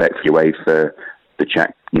 worked your way for the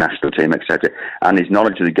Czech national team, etc. And his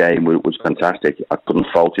knowledge of the game was fantastic. I couldn't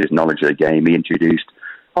fault his knowledge of the game. He introduced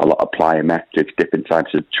a lot of plyometrics, different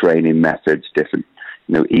types of training methods, different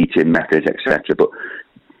eating methods, etc. But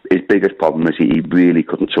his biggest problem is he really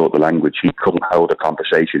couldn't talk the language. He couldn't hold a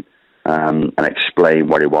conversation and explain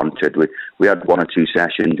what he wanted. We had one or two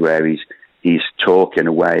sessions where he's talking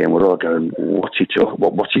away, and we're all going, "What's he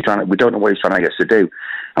trying to? We don't know what he's trying to get us to do."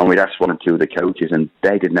 And we'd asked one or two of the coaches, and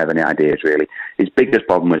they didn't have any ideas really. His biggest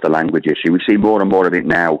problem was the language issue. We see more and more of it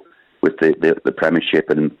now with the Premiership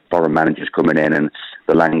and foreign managers coming in, and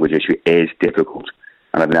the language issue is difficult.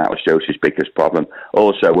 And I think that was Joseph's biggest problem.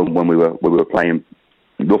 Also, when we were playing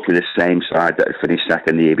roughly the same side that had finished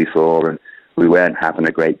second the year before, and we weren't having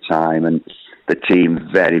a great time, and the team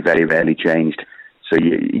very, very rarely changed. So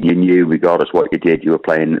you knew, regardless what you did, you were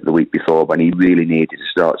playing the week before, when he really needed to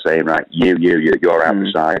start saying, right, you're out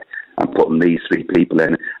the side, and putting these three people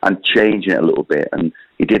in and changing it a little bit. And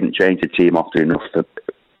he didn't change the team often enough.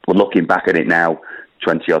 We're looking back at it now,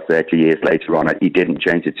 20 or 30 years later on, he didn't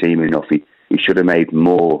change the team enough. He should have made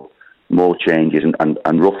more changes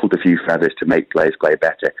and ruffled a few feathers to make players play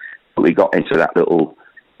better. But we got into that little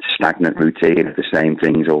stagnant routine of the same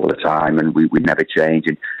things all the time, and we never change,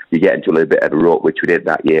 and you get into a little bit of a rut, which we did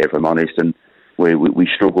that year, if I'm honest, and we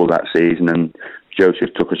struggled that season. And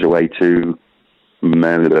Joseph took us away to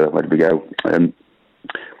where did we go? Kuala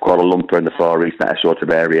Lumpur in the Far East, that sort of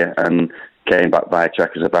area, and came back via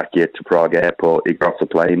Czechoslovakia to Prague Airport. He got off the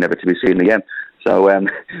plane, never to be seen again. So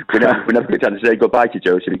we never got a chance to say goodbye to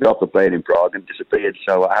Joseph. He got off the plane in Prague and disappeared.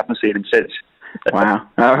 So I haven't seen him since. Wow.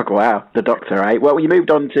 Oh, wow. The Doctor, right? Well, you moved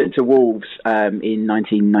on to Wolves in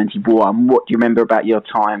 1991. What do you remember about your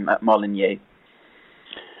time at Molineux?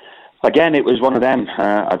 Again, it was one of them.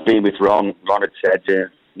 I'd been with Ron. Ron had said,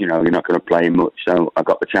 you're not going to play much. So I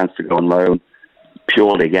got the chance to go on loan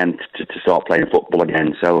purely again to start playing football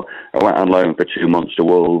again. So I went on loan for 2 months to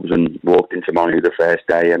Wolves and walked into Molineux the first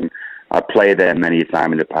day. And I'd played there many a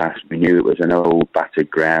time in the past. We knew it was an old, battered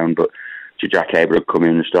ground, but Jack Haber had come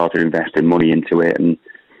in and started investing money into it, and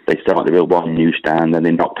they started to build one new stand, and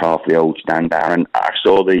they knocked half the old stand down. And I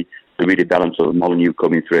saw the redevelopment of Molineux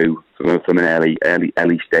coming through from an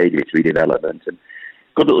early stage of its redevelopment. And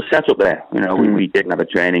good little setup there. We didn't have a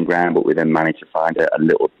training ground, but we then managed to find a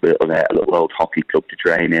little old hockey club to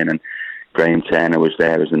train in, and Graham Turner was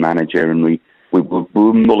there as the manager, and we were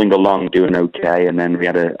mulling along, doing okay. And then we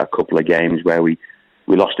had a couple of games where we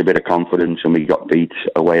lost a bit of confidence, and we got beat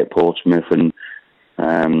away at Portsmouth, and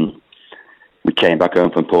we came back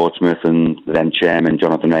home from Portsmouth, and then Chairman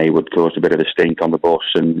Jonathan Haywood caused a bit of a stink on the bus,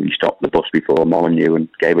 and he stopped the bus before Molineux and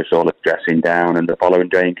gave us all a dressing down, and the following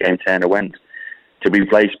day Graham Turner went to be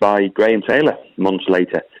replaced by Graham Taylor months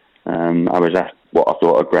later. I was asked what I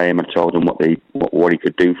thought of Graham, and told him what he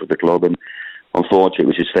could do for the club, and unfortunately it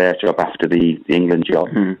was his first job after the England job.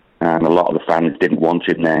 And a lot of the fans didn't want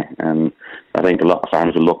him there. And I think a lot of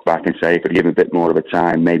fans will look back and say, if we'd give him a bit more of a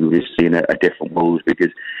time, maybe we'd have seen a different Wolves,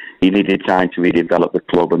 because he needed time to redevelop the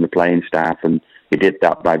club and the playing staff. And he did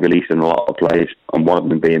that by releasing a lot of players, and one of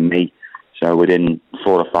them being me. So within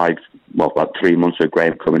 4 or 5, about 3 months of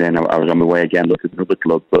Graham coming in, I was on my way again looking for another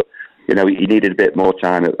club. But, he needed a bit more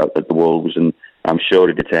time at the Wolves, and I'm sure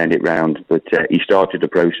he'd have turned it round. But he started the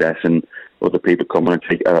process, and other people coming and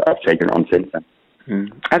have taken it on since then.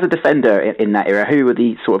 As a defender in that era, who were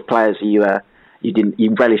the sort of players you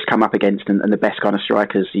relished come up against, and the best kind of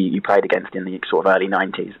strikers you played against in the sort of early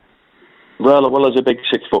 90s? Well, as a big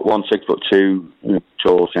 6'1", 6'2",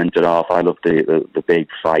 tall centre half, I loved the big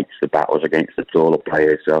fights, the battles against the taller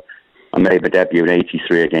players. So I made my debut in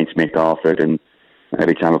 '83 against Mick Harford, and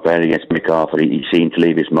every time I played against Mick Harford, he seemed to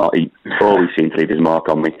leave his mark. He always seemed to leave his mark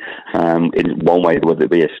on me. In one way, whether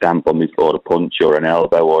it be a stamp on me, or a punch, or an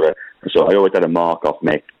elbow, so I always had a mark off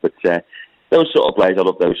Mick. But those sort of players, I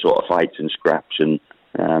love those sort of fights and scraps. And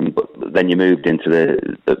but then you moved into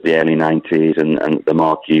the early 90s, and the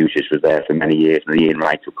Mark Hughes was there for many years, and Ian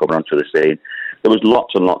Wright were coming onto the scene. There was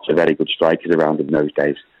lots and lots of very good strikers around in those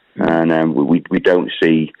days, and we don't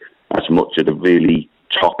see as much of the really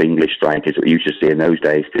top English strikers that we used to see in those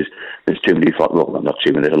days, because there's too many. Well, not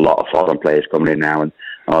too many. There's a lot of foreign players coming in now, and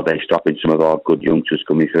are they stopping some of our good youngsters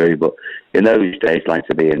coming through? But in those days, like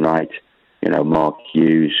to be Ian Wright, Mark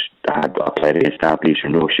Hughes, I played against Dalglish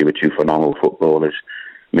and Rush, who were two phenomenal footballers.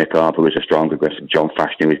 Mick Harper was a strong aggressive. John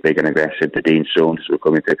Fashanu was big and aggressive. The Dean Saunders were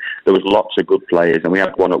coming through. There was lots of good players, and we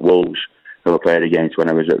had one at Wolves who I played against when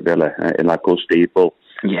I was at Villa, in like Steve Bull,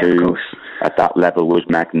 who at that level was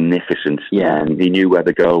magnificent. Yeah. He knew where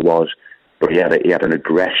the goal was, but he had an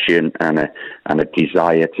aggression and a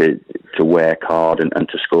desire to work hard and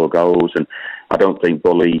to score goals. And I don't think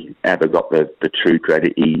Bully ever got the true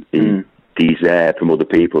credit he deserved from other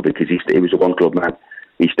people, because he was a one-club man.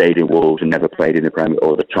 He stayed in Wolves and never played in the Premier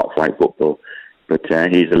or the top flight football. But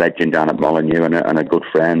he's a legend down at Molineux and a good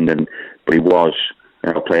friend. But he was,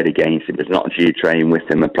 I played against him. It's not until you train with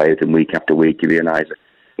him and play with him week after week you realise that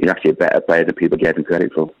he's actually a better player than people gave him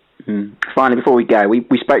credit for. Finally, before we go, we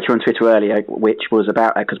spoke to you on Twitter earlier, which was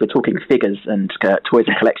about, because we're talking figures and toys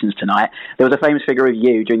and collections tonight. There was a famous figure of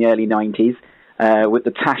you during the early 90s with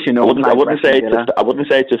the Tash and all. I wouldn't say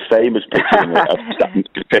it's a famous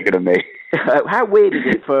figure of me. How weird is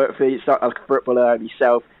it for a footballer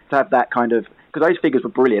yourself to have that kind of... Because those figures were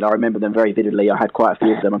brilliant. I remember them very vividly. I had quite a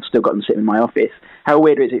few of them. I've still got them sitting in my office. How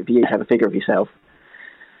weird is it for you to have a figure of yourself?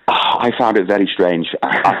 I found it very strange.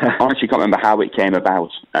 I honestly can't remember how it came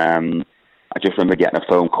about. I just remember getting a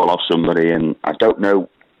phone call off somebody, and I don't know,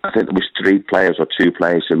 I think there was 3 players or 2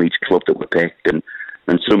 players from each club that were picked, and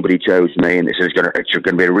somebody chose me, and they said it's going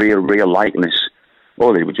to be a real likeness.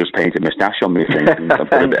 Or they would just paint a moustache on me, and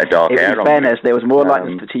put a bit of dark hair on me. In fairness, there was more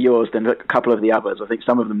likeness to yours than a couple of the others. I think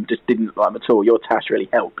some of them just didn't like them at all. Your tash really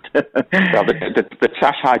helped. Well, the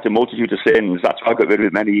tash hides a multitude of sins. That's why I got rid of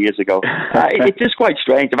it many years ago. It's just quite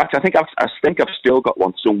strange. In fact, I think I've still got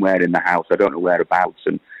one somewhere in the house. I don't know whereabouts,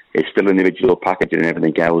 and it's still in the original packaging and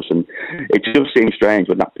everything else. And it just seems strange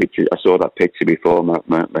when that picture. I saw that picture before. My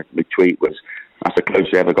tweet was, that's the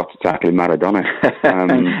closest I ever got to tackling Maradona.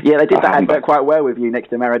 Yeah, they did that quite well with you next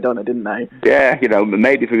to Maradona, didn't they? Yeah,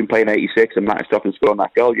 maybe if we'd been playing 86 and might have stopped and scored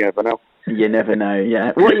that goal, you never know. You never know,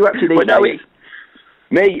 yeah. What are you up to these days?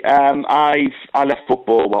 Me, I left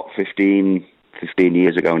football, 15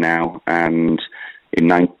 years ago now, and in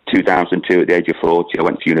 2002, at the age of 40, I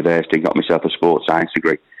went to university and got myself a sports science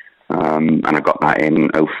degree. And I got that in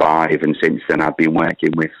 2005, and since then I've been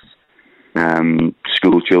working with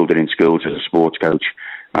school children in schools as a sports coach,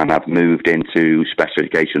 and I've moved into special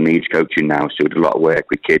educational needs coaching now, so I do a lot of work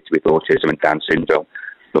with kids with autism and Down syndrome,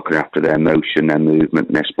 looking after their motion, their movement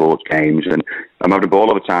and their sports games, and I'm having a ball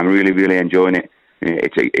all the time, really enjoying it.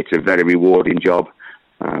 It's a very rewarding job.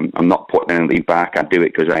 I'm not putting anything back. I do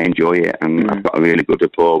it because I enjoy it, and I've got a really good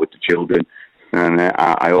rapport with the children, and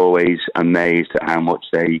I always amazed at how much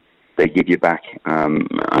they give you back, and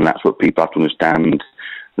that's what people have to understand.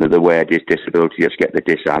 The word is disability. Let's get the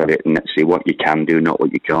dis out of it and let's see what you can do, not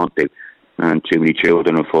what you can't do. And too many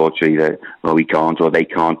children, unfortunately, we can't, or they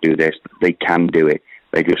can't do this. They can do it.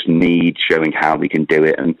 They just need showing how they can do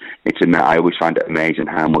it. And I always find it amazing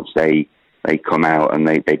how much they come out and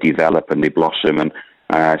they develop and they blossom. And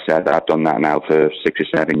I said that I've done that now for 6 or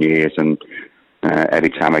 7 years, and every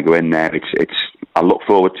time I go in there, I look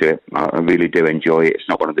forward to it. I really do enjoy it. It's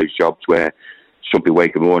not one of those jobs where somebody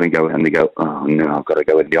wake up in the morning and they go, oh no, I've got to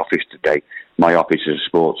go in the office today. My office is a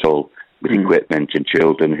sports hall with equipment and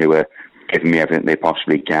children who are giving me everything they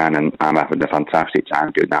possibly can, and I'm having a fantastic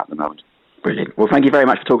time doing that at the moment. Brilliant. Well, thank you very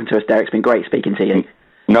much for talking to us, Derek. It's been great speaking to you.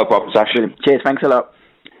 No problem, Sash. Cheers, thanks a lot.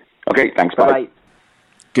 Okay, thanks, bye.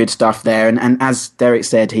 Good stuff there, and as Derek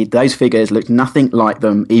said, those figures looked nothing like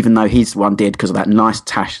them, even though his one did, because of that nice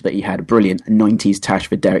tash that he had. A brilliant 90s tash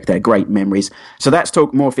for Derek there, great memories. So let's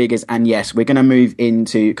talk more figures, and yes, we're going to move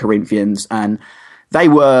into Corinthians, and they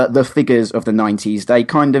were the figures of the 90s. They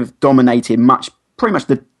kind of dominated pretty much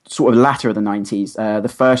the sort of latter of the 90s. The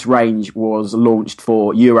first range was launched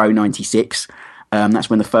for Euro 96. That's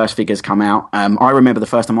when the first figures come out. I remember the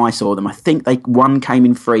first time I saw them, I think one came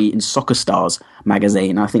in free in Soccer Stars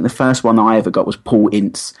magazine. I think the first one I ever got was Paul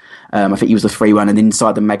Ince. I think he was the free one, and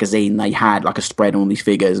inside the magazine they had like a spread on all these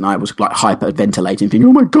figures, and I was like hyperventilating, thinking,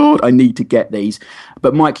 oh my God, I need to get these.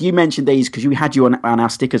 But Mike, you mentioned these because we had you on our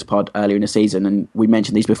stickers pod earlier in the season, and we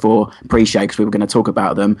mentioned these before pre-show because we were going to talk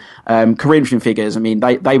about them. Corinthian figures, I mean,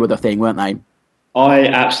 they were the thing, weren't they? I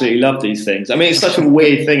absolutely love these things. I mean, it's such a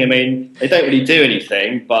weird thing. I mean, they don't really do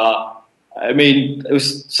anything, but I mean, it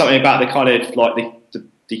was something about the kind of like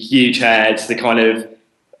the huge heads, the kind of.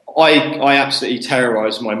 I absolutely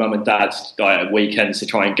terrorised my mum and dad's at weekends to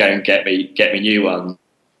try and go and get me new ones.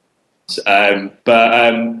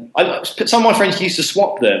 But some of my friends used to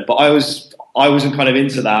swap them, but I wasn't kind of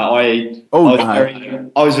into that. I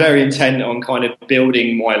was very intent on kind of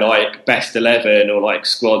building my like best 11 or like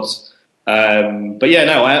squads. But yeah,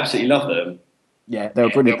 no, I absolutely love them. Yeah, they were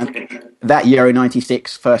brilliant. And that Euro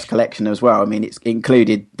 96 first collection as well, I mean, it's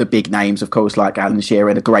included the big names, of course, like Alan Shearer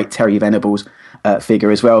and a great Terry Venables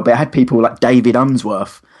figure as well. But it had people like David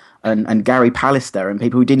Unsworth and Gary Pallister and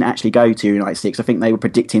people who didn't actually go to Euro 96. I think they were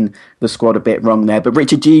predicting the squad a bit wrong there. But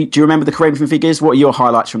Richard, do you remember the Corinthian figures? What are your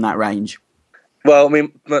highlights from that range? Well, I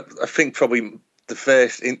mean, I think probably the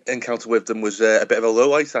first encounter with them was a bit of a low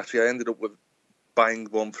light, actually. I ended up with buying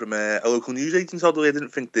one from a local newsagent, although I didn't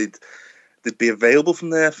think they'd be available from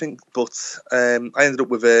there, I think. But I ended up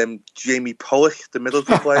with Jamie Pollock, the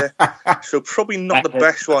Middlesbrough player. So probably not the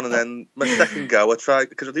best one. And then my second go, I tried,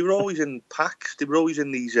 because they were always in packs. They were always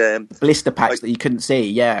in these... blister packs that you couldn't see,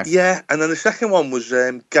 yeah. Yeah, and then the second one was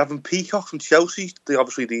Gavin Peacock from Chelsea.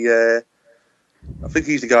 I think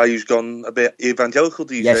he's the guy who's gone a bit evangelical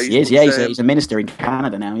these days. Yes, he is. He's a minister in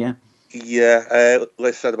Canada now, yeah. Yeah,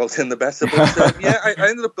 less said about him the better. But I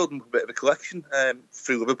ended up building a bit of a collection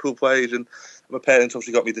through Liverpool players, and my parents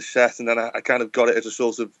obviously got me the set, and then I kind of got it as a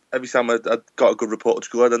sort of, every time I got a good report at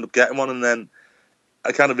school, I'd end up getting one, and then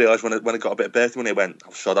I kind of realised when I got a bit of birthday money, I went,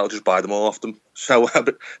 oh, sod, I'll just buy them all off them. So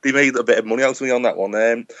they made a bit of money out of me on that one.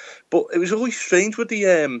 But it was always strange with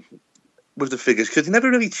the figures, because they never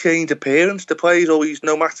really changed appearance. The players always,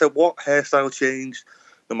 no matter what hairstyle changed,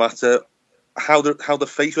 no matter how the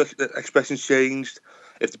facial expressions changed,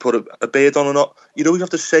 if they put a beard on or not, you'd always have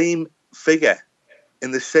the same figure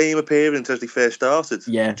in the same appearance as they first started.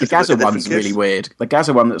 Yeah, the Gaza one's really weird. The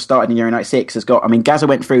Gaza one that started in Euro 96 has got... I mean, Gaza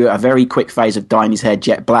went through a very quick phase of dyeing his hair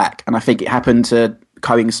jet black, and I think it happened to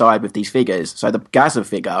coincide with these figures. So the Gaza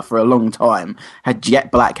figure, for a long time, had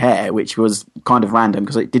jet black hair, which was kind of random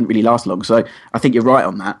because it didn't really last long. So I think you're right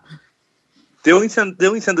on that. They only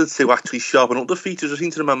tended to actually sharpen up the features. I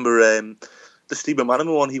seem to remember the Steve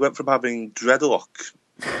McManaman one. He went from having dreadlock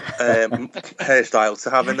hairstyle to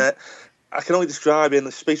having it. I can only describe it in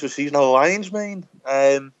the space of a season a lion's mane.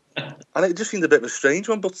 And it just seemed a bit of a strange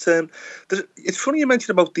one. But it's funny you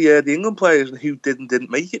mentioned about the England players and who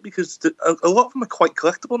didn't make it, because a lot of them are quite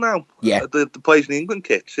collectible now. Yeah, the players in the England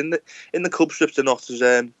kits, in the club strips, they're not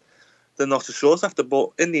as sought after.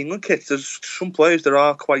 But in the England kits, there's some players that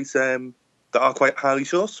are quite highly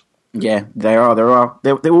sought. Yeah, they are. They're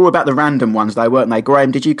all about the random ones, though, weren't they?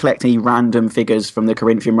 Graham, did you collect any random figures from the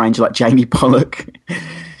Corinthian range, like Jamie Pollock?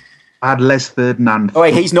 I had Les Ferdinand. Oh,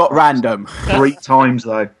 wait, he's not random. 3 times,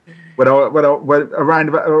 though. When around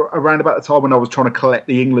about the time when I was trying to collect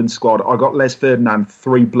the England squad, I got Les Ferdinand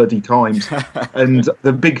 3 bloody times. And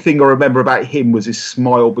the big thing I remember about him was his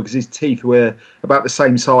smile, because his teeth were about the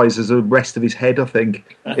same size as the rest of his head, I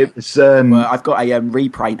think. It was. Well, I've got a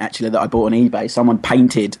reprint, actually, that I bought on eBay. Someone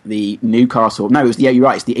painted the Newcastle... No, you're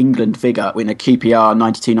right, it's the England figure in a QPR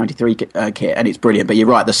 92-93 kit, and it's brilliant. But you're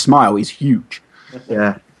right, the smile is huge.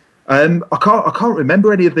 Yeah. I can't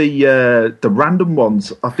remember any of the random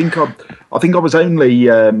ones. I think I was only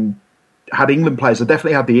had England players. I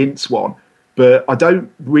definitely had the Ince one, but I don't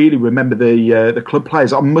really remember the club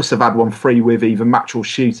players. I must have had one free with either Match or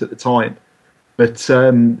Shoot at the time, but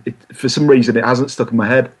for some reason it hasn't stuck in my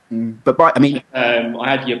head. But I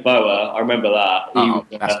had Yeboah. I remember that.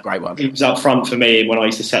 That's a great one. He was up front for me when I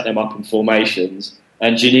used to set them up in formations,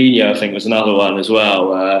 and Juninho, I think, was another one as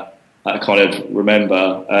well. I kind of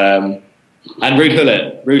remember. And Ruud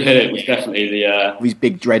Gullit was definitely the... These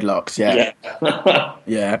big dreadlocks, yeah.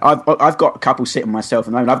 Yeah. I've got a couple sitting on myself at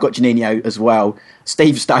the moment. I've got Juninho as well.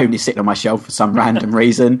 Steve Stone is sitting on my shelf for some random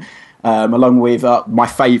reason, along with my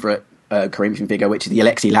favourite Corinthian figure, which is the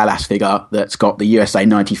Alexi Lalas figure that's got the USA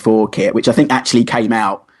 94 kit, which I think actually came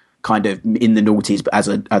out kind of in the noughties, but as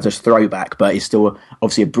a throwback, but it's still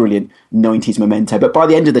obviously a brilliant 90s memento. But by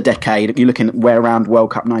the end of the decade, if you're looking at around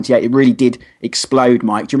World Cup 98, it really did explode,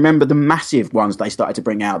 Mike. Do you remember the massive ones they started to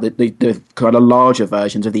bring out, the kind of larger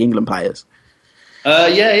versions of the England players?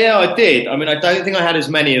 Yeah, I did. I mean, I don't think I had as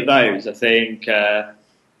many of those. I think I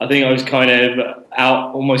was kind of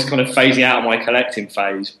almost phasing out of my collecting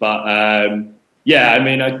phase, but yeah, I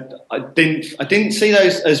mean, I didn't see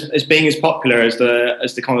those as being as popular as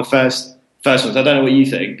the kind of first ones. I don't know what you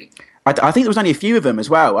think. I think there was only a few of them as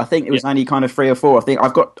well. I think it was only kind of 3 or 4.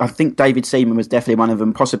 I think David Seaman was definitely one of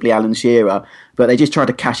them, possibly Alan Shearer, but they just tried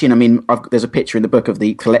to cash in. I mean, there's a picture in the book of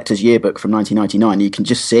the Collector's Yearbook from 1999. You can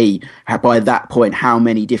just see how, by that point, how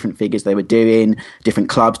many different figures they were doing, different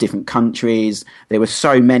clubs, different countries. There were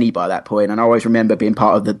so many by that point, and I always remember being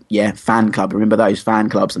part of the fan club. Remember those fan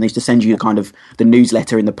clubs? And they used to send you kind of the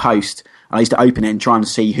newsletter in the post. I used to open it and try and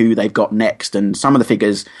see who they've got next, and some of the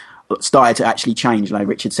figures started to actually change. Like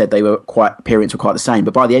Richard said, appearance were quite the same,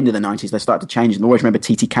 but by the end of the 90s, they started to change. And I always remember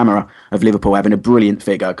Titi Camara of Liverpool having a brilliant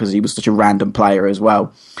figure because he was such a random player as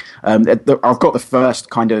well. I've got the first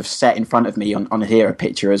kind of set in front of me on here, a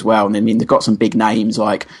picture as well. And I mean, they've got some big names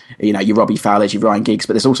like, you know, your Robbie Fowlers, your Ryan Giggs,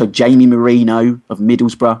 but there's also Jamie Marino of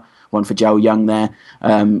Middlesbrough, one for Joel Young there,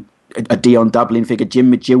 a Dion Dublin figure,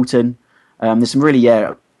 Jim Magilton. There's some really,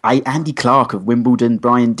 Andy Clark of Wimbledon,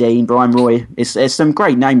 Brian Dean, Brian Roy. There's some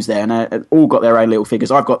great names there, and all got their own little figures.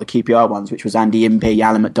 I've got the QPR ones, which was Andy Impey,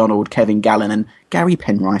 Alan McDonald, Kevin Gallen, and Gary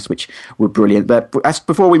Penrice, which were brilliant. But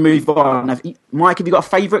before we move on, Mike, have you got a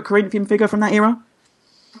favourite Corinthian figure from that era?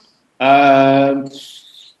 I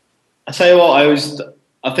tell you what,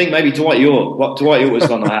 I think maybe Dwight York. Dwight York was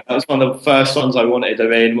one that was one of the first ones I wanted. I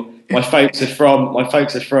mean, my folks are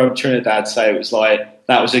from Trinidad, so it was like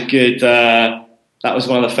that was a good. That was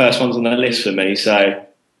one of the first ones on the list for me. So,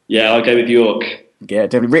 yeah, I'll go with York. Yeah,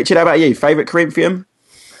 definitely. Richard, how about you? Favourite Corinthian?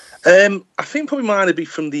 I think probably mine would be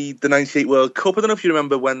from the 98 World Cup. I don't know if you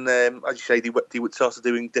remember when, as you say, they would start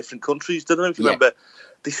doing different countries. I don't know if you remember.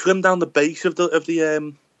 They slimmed down the base of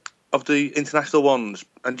the international ones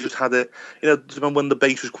and just had do you remember when the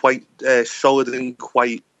base was quite solid and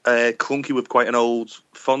quite clunky with quite an old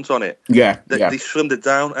font on it. They slimmed it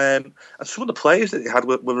down, and some of the players that they had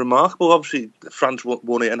were remarkable. Obviously, France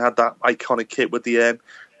won it and had that iconic kit with the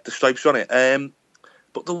stripes on it.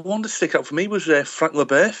 But the one that stuck out for me was Frank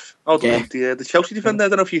Leboeuf, the Chelsea defender. I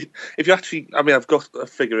don't know if you actually. I mean, I've got a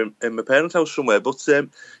figure in my parents' house somewhere, but if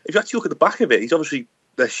you actually look at the back of it, he's obviously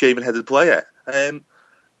a shaven-headed player.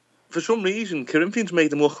 For some reason, Corinthians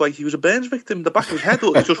made him look like he was a burns victim. The back of his head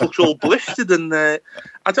just looks all blistered, and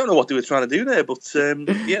I don't know what they were trying to do there. But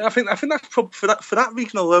I think that's probably for that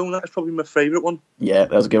reason alone, that's probably my favourite one. Yeah,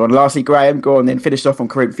 that was a good one. Lastly, Graham, go on then. Finish off on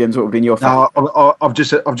Corinthians. What would have been your favourite? No, I've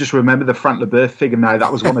just remembered the Frank Leboeuf figure now.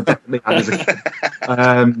 That was one I definitely had as a kid.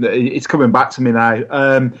 It's coming back to me now.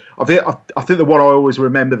 I think the one I always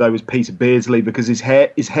remember though was Peter Beardsley because his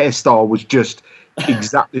hairstyle was just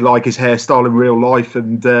exactly like his hairstyle in real life,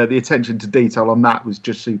 and the attention to detail on that was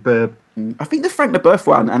just superb. I think the Frank Leboeuf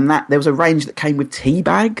one, and that there was a range that came with tea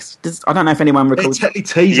bags. I don't know if anyone recalls. Tetley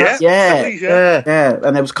teas. Yeah.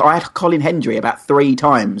 And I had Colin Hendry about 3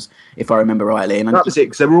 times, if I remember rightly. And that was it,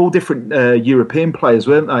 because they were all different European players,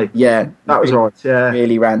 weren't they? Yeah, that was right. Yeah,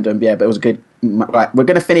 really random. Yeah, but it was a good. Right, we're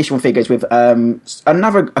going to finish on figures with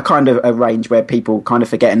another kind of a range where people kind of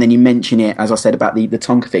forget, and then you mention it, as I said, about the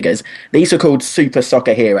Tonka figures. These are called Super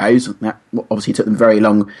Soccer Heroes. That obviously took them very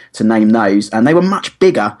long to name those, and they were much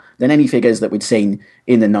bigger than any figures that we'd seen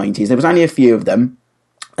in the 90s. There was only a few of them.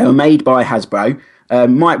 They were made by Hasbro.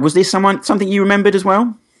 Mike, was this something you remembered as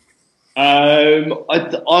well? I'm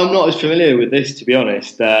not as familiar with this, to be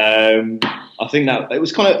honest. I think that it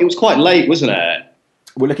was quite late, wasn't it?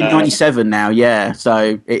 We're looking at 97 now, yeah.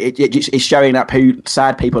 So it's showing up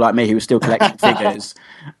sad people like me who are still collecting figures,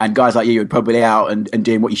 and guys like you are probably out and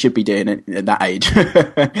doing what you should be doing at that age.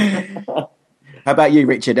 How about you,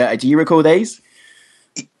 Richard? Do you recall these?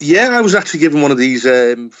 Yeah, I was actually given one of these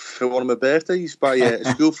for one of my birthdays by a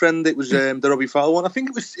school friend. It was the Robbie Fowler one. I think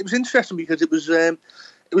it was interesting because it was an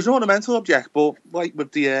ornamental object, but like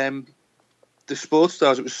with the sports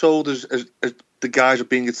stars, it was sold as the guise of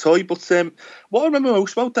being a toy. But what I remember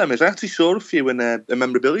most about them is I actually saw a few in a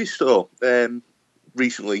memorabilia store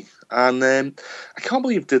recently, and I can't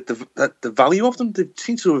believe the value of them. They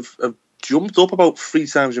seem to have jumped up about 3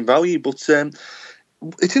 times in value. But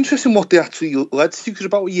it's interesting what they actually led to, because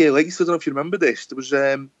about a year later, I don't know if you remember this, there was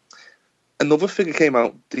another figure came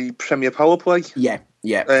out, the Premier Power Play. Yeah.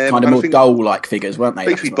 Kind of more doll-like figures, weren't they?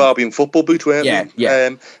 Basically Barbie and football boots, weren't they?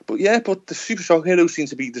 Yeah. But the Super Soccer Heroes seem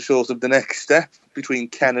to be the sort of the next step between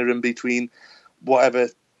Kenner and between whatever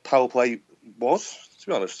Power Play was, to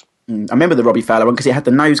be honest. I remember the Robbie Fowler one because it had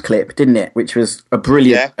the nose clip, didn't it? Which was a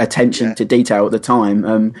brilliant attention to detail at the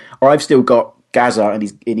time. I've still got Gazza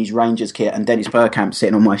in his Rangers kit and Dennis Bergkamp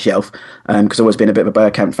sitting on my shelf because I've always been a bit of a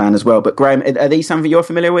Bergkamp fan as well. But Graham, are these something you're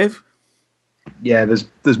familiar with? Yeah,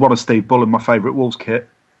 there's one of Steve Bull in my favourite Wolves kit.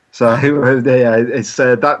 So it's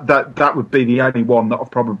that would be the only one that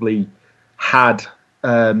I've probably had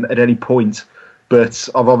at any point. But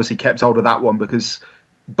I've obviously kept hold of that one because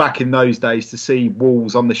back in those days, to see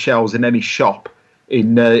Wolves on the shelves in any shop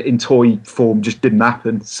in toy form just didn't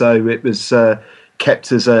happen. So it was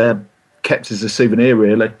kept as a souvenir,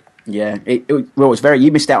 really. Yeah, it's very.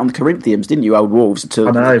 You missed out on the Corinthians, didn't you, old Wolves, until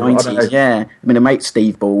the 90s? Yeah, I mean, a mate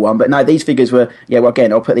Steve Ball one, but no, these figures were. Yeah, well,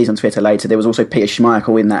 again, I'll put these on Twitter later. There was also Peter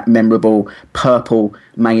Schmeichel in that memorable purple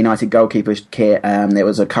Man United goalkeeper's kit. There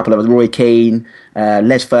was a couple of Roy Keane,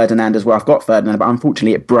 Les Ferdinand as well. I've got Ferdinand, but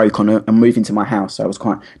unfortunately it broke on a move into my house, so I was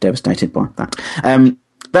quite devastated by that.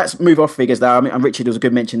 Let's move off figures though. I mean, Richard, was a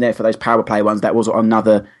good mention there for those power play ones. That was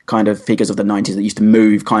another kind of figures of the 90s that used to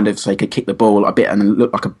move kind of so you could kick the ball a bit and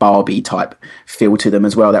look like a Barbie type feel to them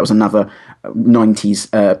as well. That was another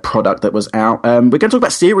 90s product that was out. We're going to talk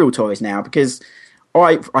about cereal toys now because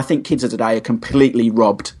I think kids of today are completely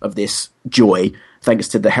robbed of this joy thanks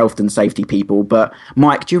to the health and safety people. But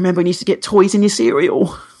Mike, do you remember when you used to get toys in your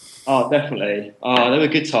cereal? Oh, definitely. Oh, they were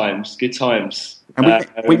good times. Good times. And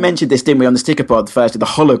we mentioned this, didn't we, on the sticker pod first? The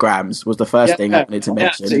holograms was the first thing I wanted to mention. I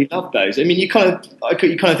absolutely loved those. I mean, you kind of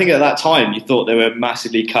think at that time you thought they were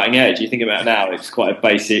massively cutting edge. You think about it now, it's quite a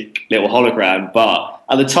basic little hologram, but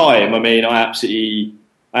at the time, I mean, I absolutely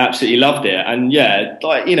loved it. And yeah,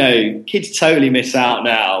 like, you know, kids totally miss out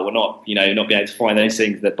now. We're not being able to find those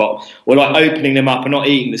things at the bottom. We're like opening them up and not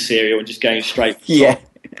eating the cereal and just going straight for the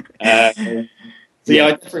top. So yeah,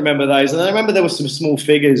 I definitely remember those. And I remember there were some small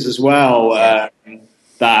figures as well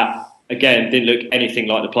that, again, didn't look anything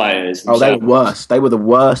like the players. Oh, they were worse. They were the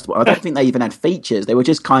worst. I don't think they even had features. They were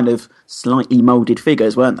just kind of slightly moulded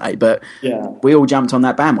figures, weren't they? But we all jumped on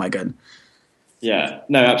that bandwagon. Yeah,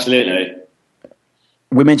 no, absolutely.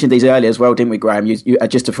 We mentioned these earlier as well, didn't we, Graham? You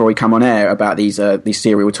just before we come on air about these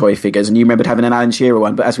cereal toy figures, and you remembered having an Alan Shearer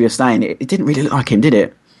one. But as we were saying, it didn't really look like him, did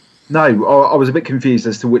it? No, I was a bit confused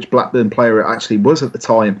as to which Blackburn player it actually was at the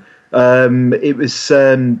time. It was.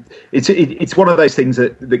 It's one of those things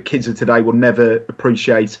that the kids of today will never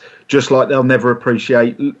appreciate. Just like they'll never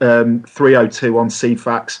appreciate 302 on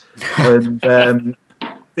CFAX and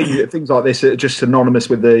things like this are just synonymous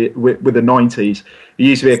with the 90s. It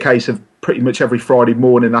used to be a case of pretty much every Friday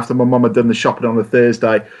morning after my mum had done the shopping on a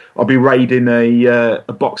Thursday, I'd be raiding a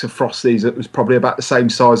box of Frosties that was probably about the same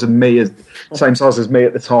size as me at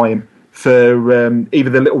the time for either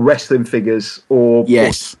the little wrestling figures or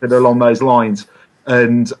something along those lines.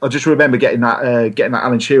 And I just remember getting that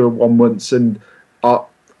Alan Shearer one once, and I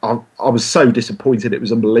was so disappointed. It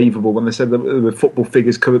was unbelievable when they said that there were football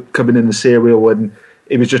figures coming in the cereal, and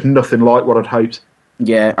it was just nothing like what I'd hoped.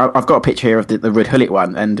 Yeah, I've got a picture here of the Ruud Gullit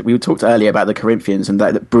one, and we talked earlier about the Corinthians and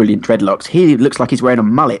the brilliant dreadlocks. He looks like he's wearing a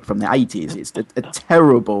mullet from the 80s. It's a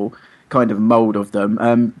terrible kind of mould of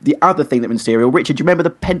them. The other thing that was in cereal, Richard, do you remember the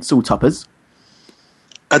pencil toppers?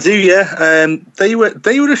 I do, yeah. They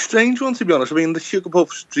were a strange one, to be honest. I mean, the Sugar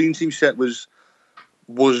Puffs Dream Team set was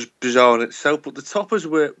bizarre in itself, but the toppers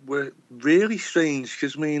were really strange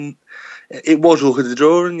because, I mean, it was luck of the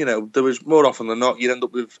drawing. You know, there was more often than not you'd end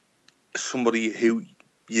up with somebody who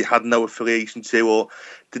you had no affiliation to or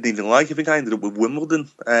didn't even like. I think I ended up with Wimbledon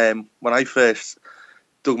when I first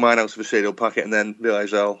dug mine out of a cereal packet and then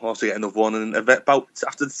realised I'll also get another one. And about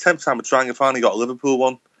after the 10th time of trying, I finally got a Liverpool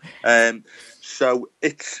one. So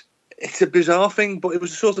it's a bizarre thing, but it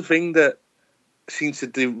was the sort of thing that seemed to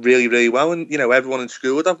do really, really well. And, you know, everyone in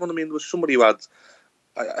school would have one. I mean, there was somebody who had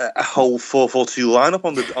a whole 4-4-2 lineup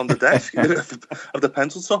on the desk of the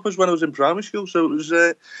pencil toppers when I was in primary school. So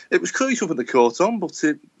it was clearly something that caught on, but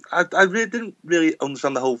I really didn't really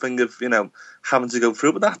understand the whole thing of, you know, having to go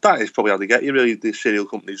through. But that is probably how they get you, really, the cereal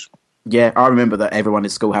companies. Yeah, I remember that everyone in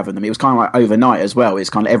school having them. It was kind of like overnight as well. It's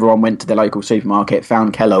kind of everyone went to the local supermarket,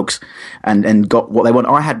 found Kellogg's, and got what they want.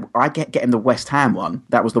 I get him the West Ham one.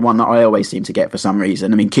 That was the one that I always seemed to get for some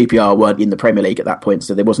reason. I mean, QPR weren't in the Premier League at that point,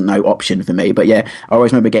 so there wasn't no option for me. But yeah, I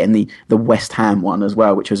always remember getting the West Ham one as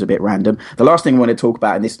well, which was a bit random. The last thing I want to talk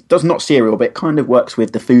about, and this does not cereal, but it kind of works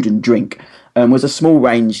with the food and drink, was a small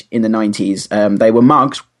range in the 90s. They were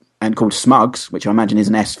mugs, and called Smugs, which I imagine is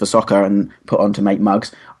an S for soccer and put on to make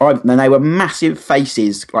mugs. And they were massive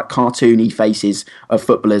faces, like cartoony faces of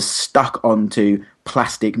footballers stuck onto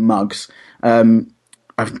plastic mugs.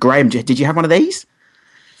 Graham, did you have one of these?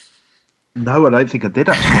 No, I don't think I did,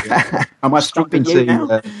 actually. Am I struggling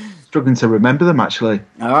to remember them, actually.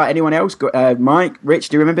 All right, anyone else? Mike, Rich,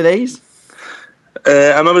 do you remember these?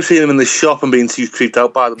 I remember seeing them in the shop and being too creeped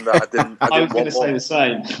out by them that I didn't I was going to say the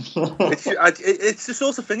same. It's the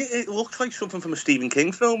sort of thing, it looks like something from a Stephen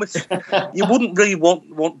King film. You wouldn't really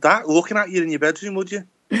want that looking at you in your bedroom, would you?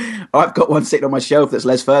 I've got one sitting on my shelf that's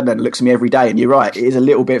Les Ferdinand and looks at me every day, and you're right, it is a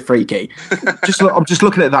little bit freaky. I'm just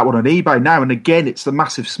looking at that one on eBay now, and again, it's the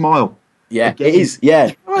massive smile. Yeah, it is.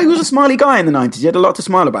 Yeah. Oh, he was a smiley guy in the 90s. He had a lot to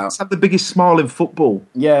smile about. He's had the biggest smile in football.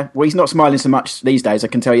 Yeah, well, he's not smiling so much these days, I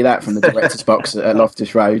can tell you that from the director's box at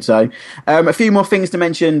Loftus Road. So, a few more things to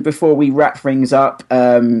mention before we wrap things up.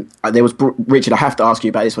 There was, Richard, I have to ask you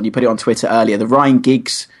about this one. You put it on Twitter earlier, the Ryan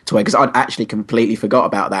Giggs toy, because I'd actually completely forgot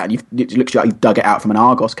about that. And it looks like you dug it out from an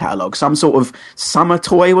Argos catalogue. Some sort of summer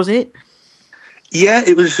toy, was it? Yeah,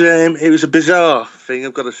 it was a bizarre thing,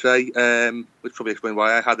 I've got to say, which probably explains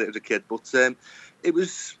why I had it as a kid. But it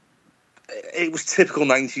was typical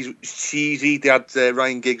 90s, cheesy. They had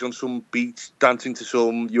Ryan Giggs on some beach dancing to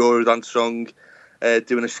some Eurodance song,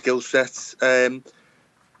 doing a skill set. And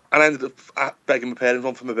I ended up begging my parents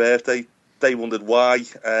on for my birthday. They wondered why.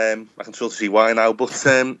 I can sort of see why now. But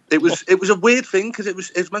it was a weird thing because it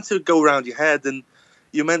was meant to go around your head, and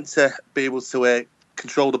you're meant to be able to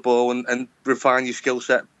control the ball and refine your skill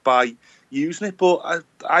set by using it. But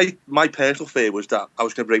my personal fear was that I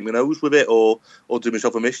was going to break my nose with it or do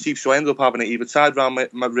myself a mischief. So I ended up having it either tied around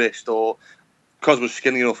my wrist, or because I was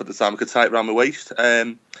skinny enough at the time, I could tie it around my waist.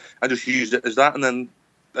 I just used it as that, and then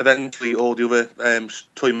eventually all the other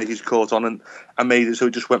toy makers caught on and made it so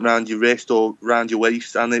it just went round your wrist or round your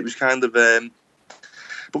waist, and it was kind of...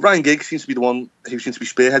 but Ryan Giggs seems to be the one who seems to be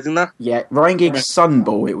spearheading that. Yeah, Ryan Giggs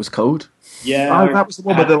Sunball, it was called. Yeah. Oh, that was the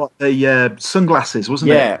one with the sunglasses, wasn't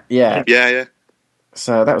it? Yeah.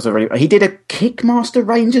 So that was he did a Kickmaster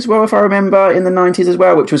range as well, if I remember, in the 90s as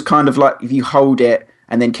well, which was kind of like if you hold it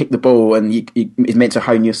and then kick the ball and it's meant to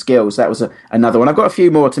hone your skills. That was another one. I've got a few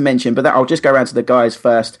more to mention, but I'll just go around to the guys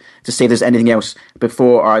first to see if there's anything else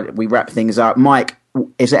before we wrap things up. Mike,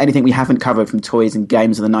 is there anything we haven't covered from toys and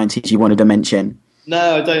games of the 90s you wanted to mention?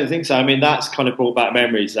 No, I don't think so. I mean, that's kind of brought back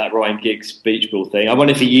memories, that Ryan Giggs beach ball thing. I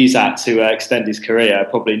wonder if he used that to extend his career.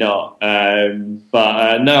 Probably not.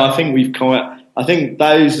 But no, I think I think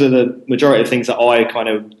those are the majority of things that I kind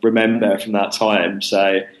of remember from that time.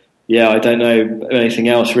 So, yeah, I don't know anything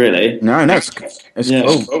else really. No, it's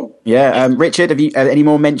cool. Yeah, Richard, have you any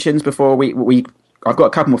more mentions before we? I've got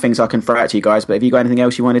a couple more things I can throw out to you guys, but have you got anything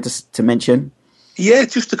else you wanted to mention? Yeah,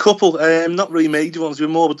 just a couple. Not really major ones. We're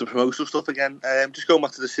more with the promotional stuff again. Just going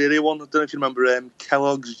back to the Syria one. I don't know if you remember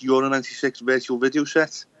Kellogg's Euro '96 virtual video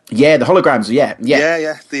set. Yeah, the holograms. Yeah.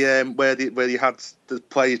 The where you had the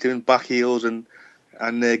players doing back heels and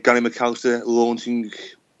Gary McAllister launching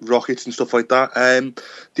rockets and stuff like that.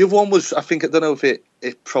 The other one was, I don't know if it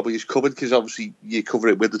probably is covered because obviously you cover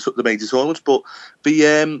it with the major tournaments. But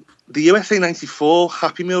the USA '94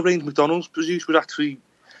 Happy Meal range McDonald's produced was actually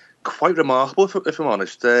quite remarkable, if I'm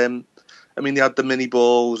honest. I mean, they had the mini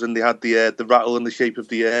balls and they had the rattle in the shape of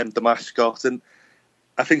the mascot, and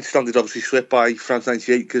I think the standard obviously slipped by France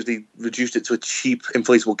 '98 because they reduced it to a cheap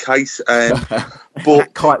inflatable kite. But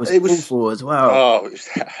that kite was awful as well. Oh, it was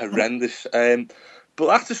horrendous. But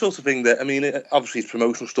that's the sort of thing that, I mean, obviously it's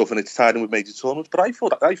promotional stuff and it's tied in with major tournaments. But I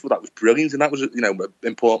thought that was brilliant, and that was an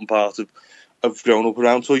important part of growing up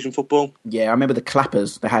around toys and football. Yeah, I remember the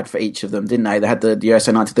clappers they had for each of them, didn't they? They had the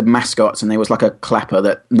USA 90, the mascots, and there was like a clapper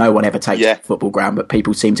that no one ever takes to the football ground, but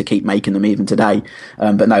people seem to keep making them even today.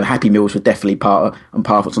 But no, Happy Meals were definitely part of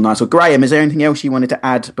what's so nice. So, Graham, is there anything else you wanted to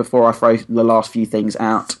add before I throw the last few things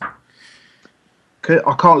out?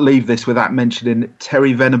 I can't leave this without mentioning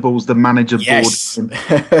Terry Venables, the manager board.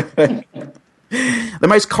 The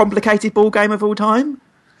most complicated ball game of all time?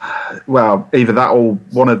 Well, either that or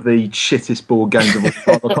one of the shittest board games of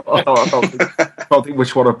all time. I can't think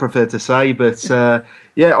which one I prefer to say, but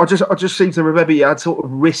yeah, I just seem to remember you had sort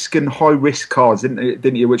of risk and high risk cards,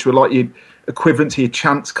 didn't you? Which were like your equivalent to your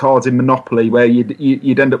chance cards in Monopoly, where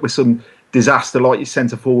you'd end up with some disaster, like your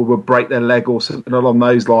centre forward would break their leg or something along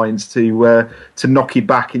those lines to knock you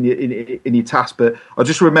back in your task. But I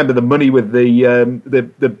just remember the money with the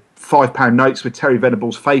 £5 notes with Terry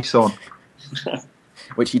Venables' face on.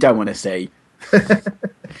 Which you don't want to see.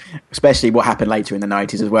 Especially what happened later in the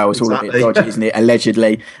 90s as well. It's all a bit dodgy, isn't it?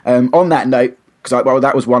 Allegedly. On that note, because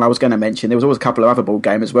that was one I was going to mention, there was always a couple of other ball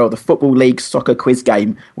games as well. The Football League Soccer Quiz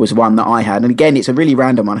Game was one that I had. And again, it's a really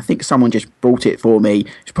random one. I think someone just brought it for me.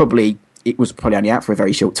 It was probably only out for a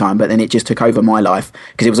very short time, but then it just took over my life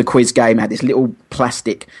because it was a quiz game. It had this little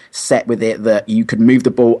plastic set with it that you could move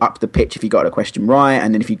the ball up the pitch if you got a question right,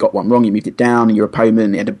 and then if you got one wrong, you moved it down, and your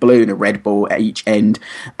opponent had a blue and a red ball at each end.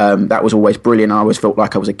 That was always brilliant. I always felt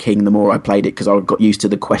like I was a king the more I played it because I got used to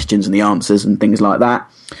the questions and the answers and things like that.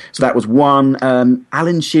 So that was one.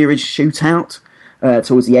 Alan Shearer's Shootout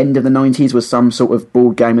towards the end of the 90s was some sort of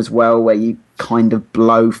board game as well where you kind of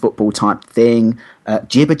blow football type thing.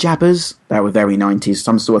 Jibber jabbers, that were very 90s,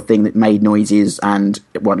 some sort of thing that made noises and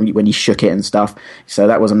when you shook it and stuff. So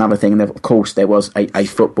that was another thing. And of course, there was a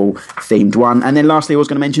football themed one. And then lastly, I was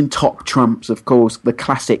going to mention Top Trumps, of course, the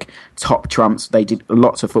classic Top Trumps. They did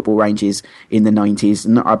lots of football ranges in the 90s.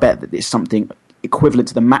 And I bet that it's something equivalent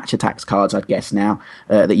to the Match Attacks cards, I'd guess now,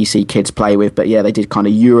 that you see kids play with. But yeah, they did kind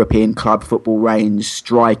of European club football range,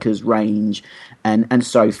 strikers range, and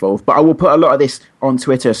so forth. But I will put a lot of this on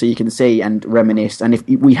Twitter so you can see and reminisce. And if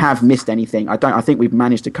we have missed anything, I think we've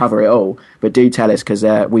managed to cover it all. But do tell us, because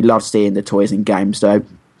we love seeing the toys and games. So,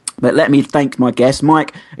 but let me thank my guest,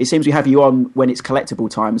 Mike. It seems we have you on when it's collectible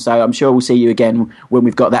time, so I'm sure we'll see you again when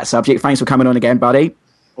we've got that subject. Thanks for coming on again, buddy.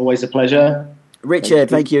 Always a pleasure. Richard,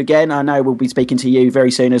 thank you again. I know we'll be speaking to you very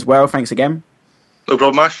soon as well. Thanks again. No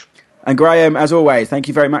problem, Ash. And Graham, as always, thank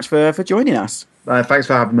you very much for joining us. Thanks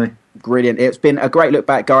for having me. Brilliant. It's been a great look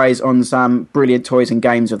back, guys, on some brilliant toys and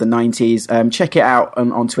games of the 90s. Check it out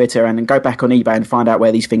on Twitter and go back on eBay and find out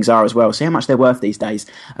where these things are as well. See how much they're worth these days.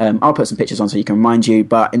 I'll put some pictures on so you can remind you.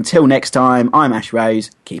 But until next time, I'm Ash Rose.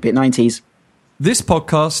 Keep it 90s. This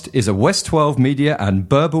podcast is a West 12 Media and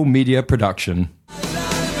Burble Media production.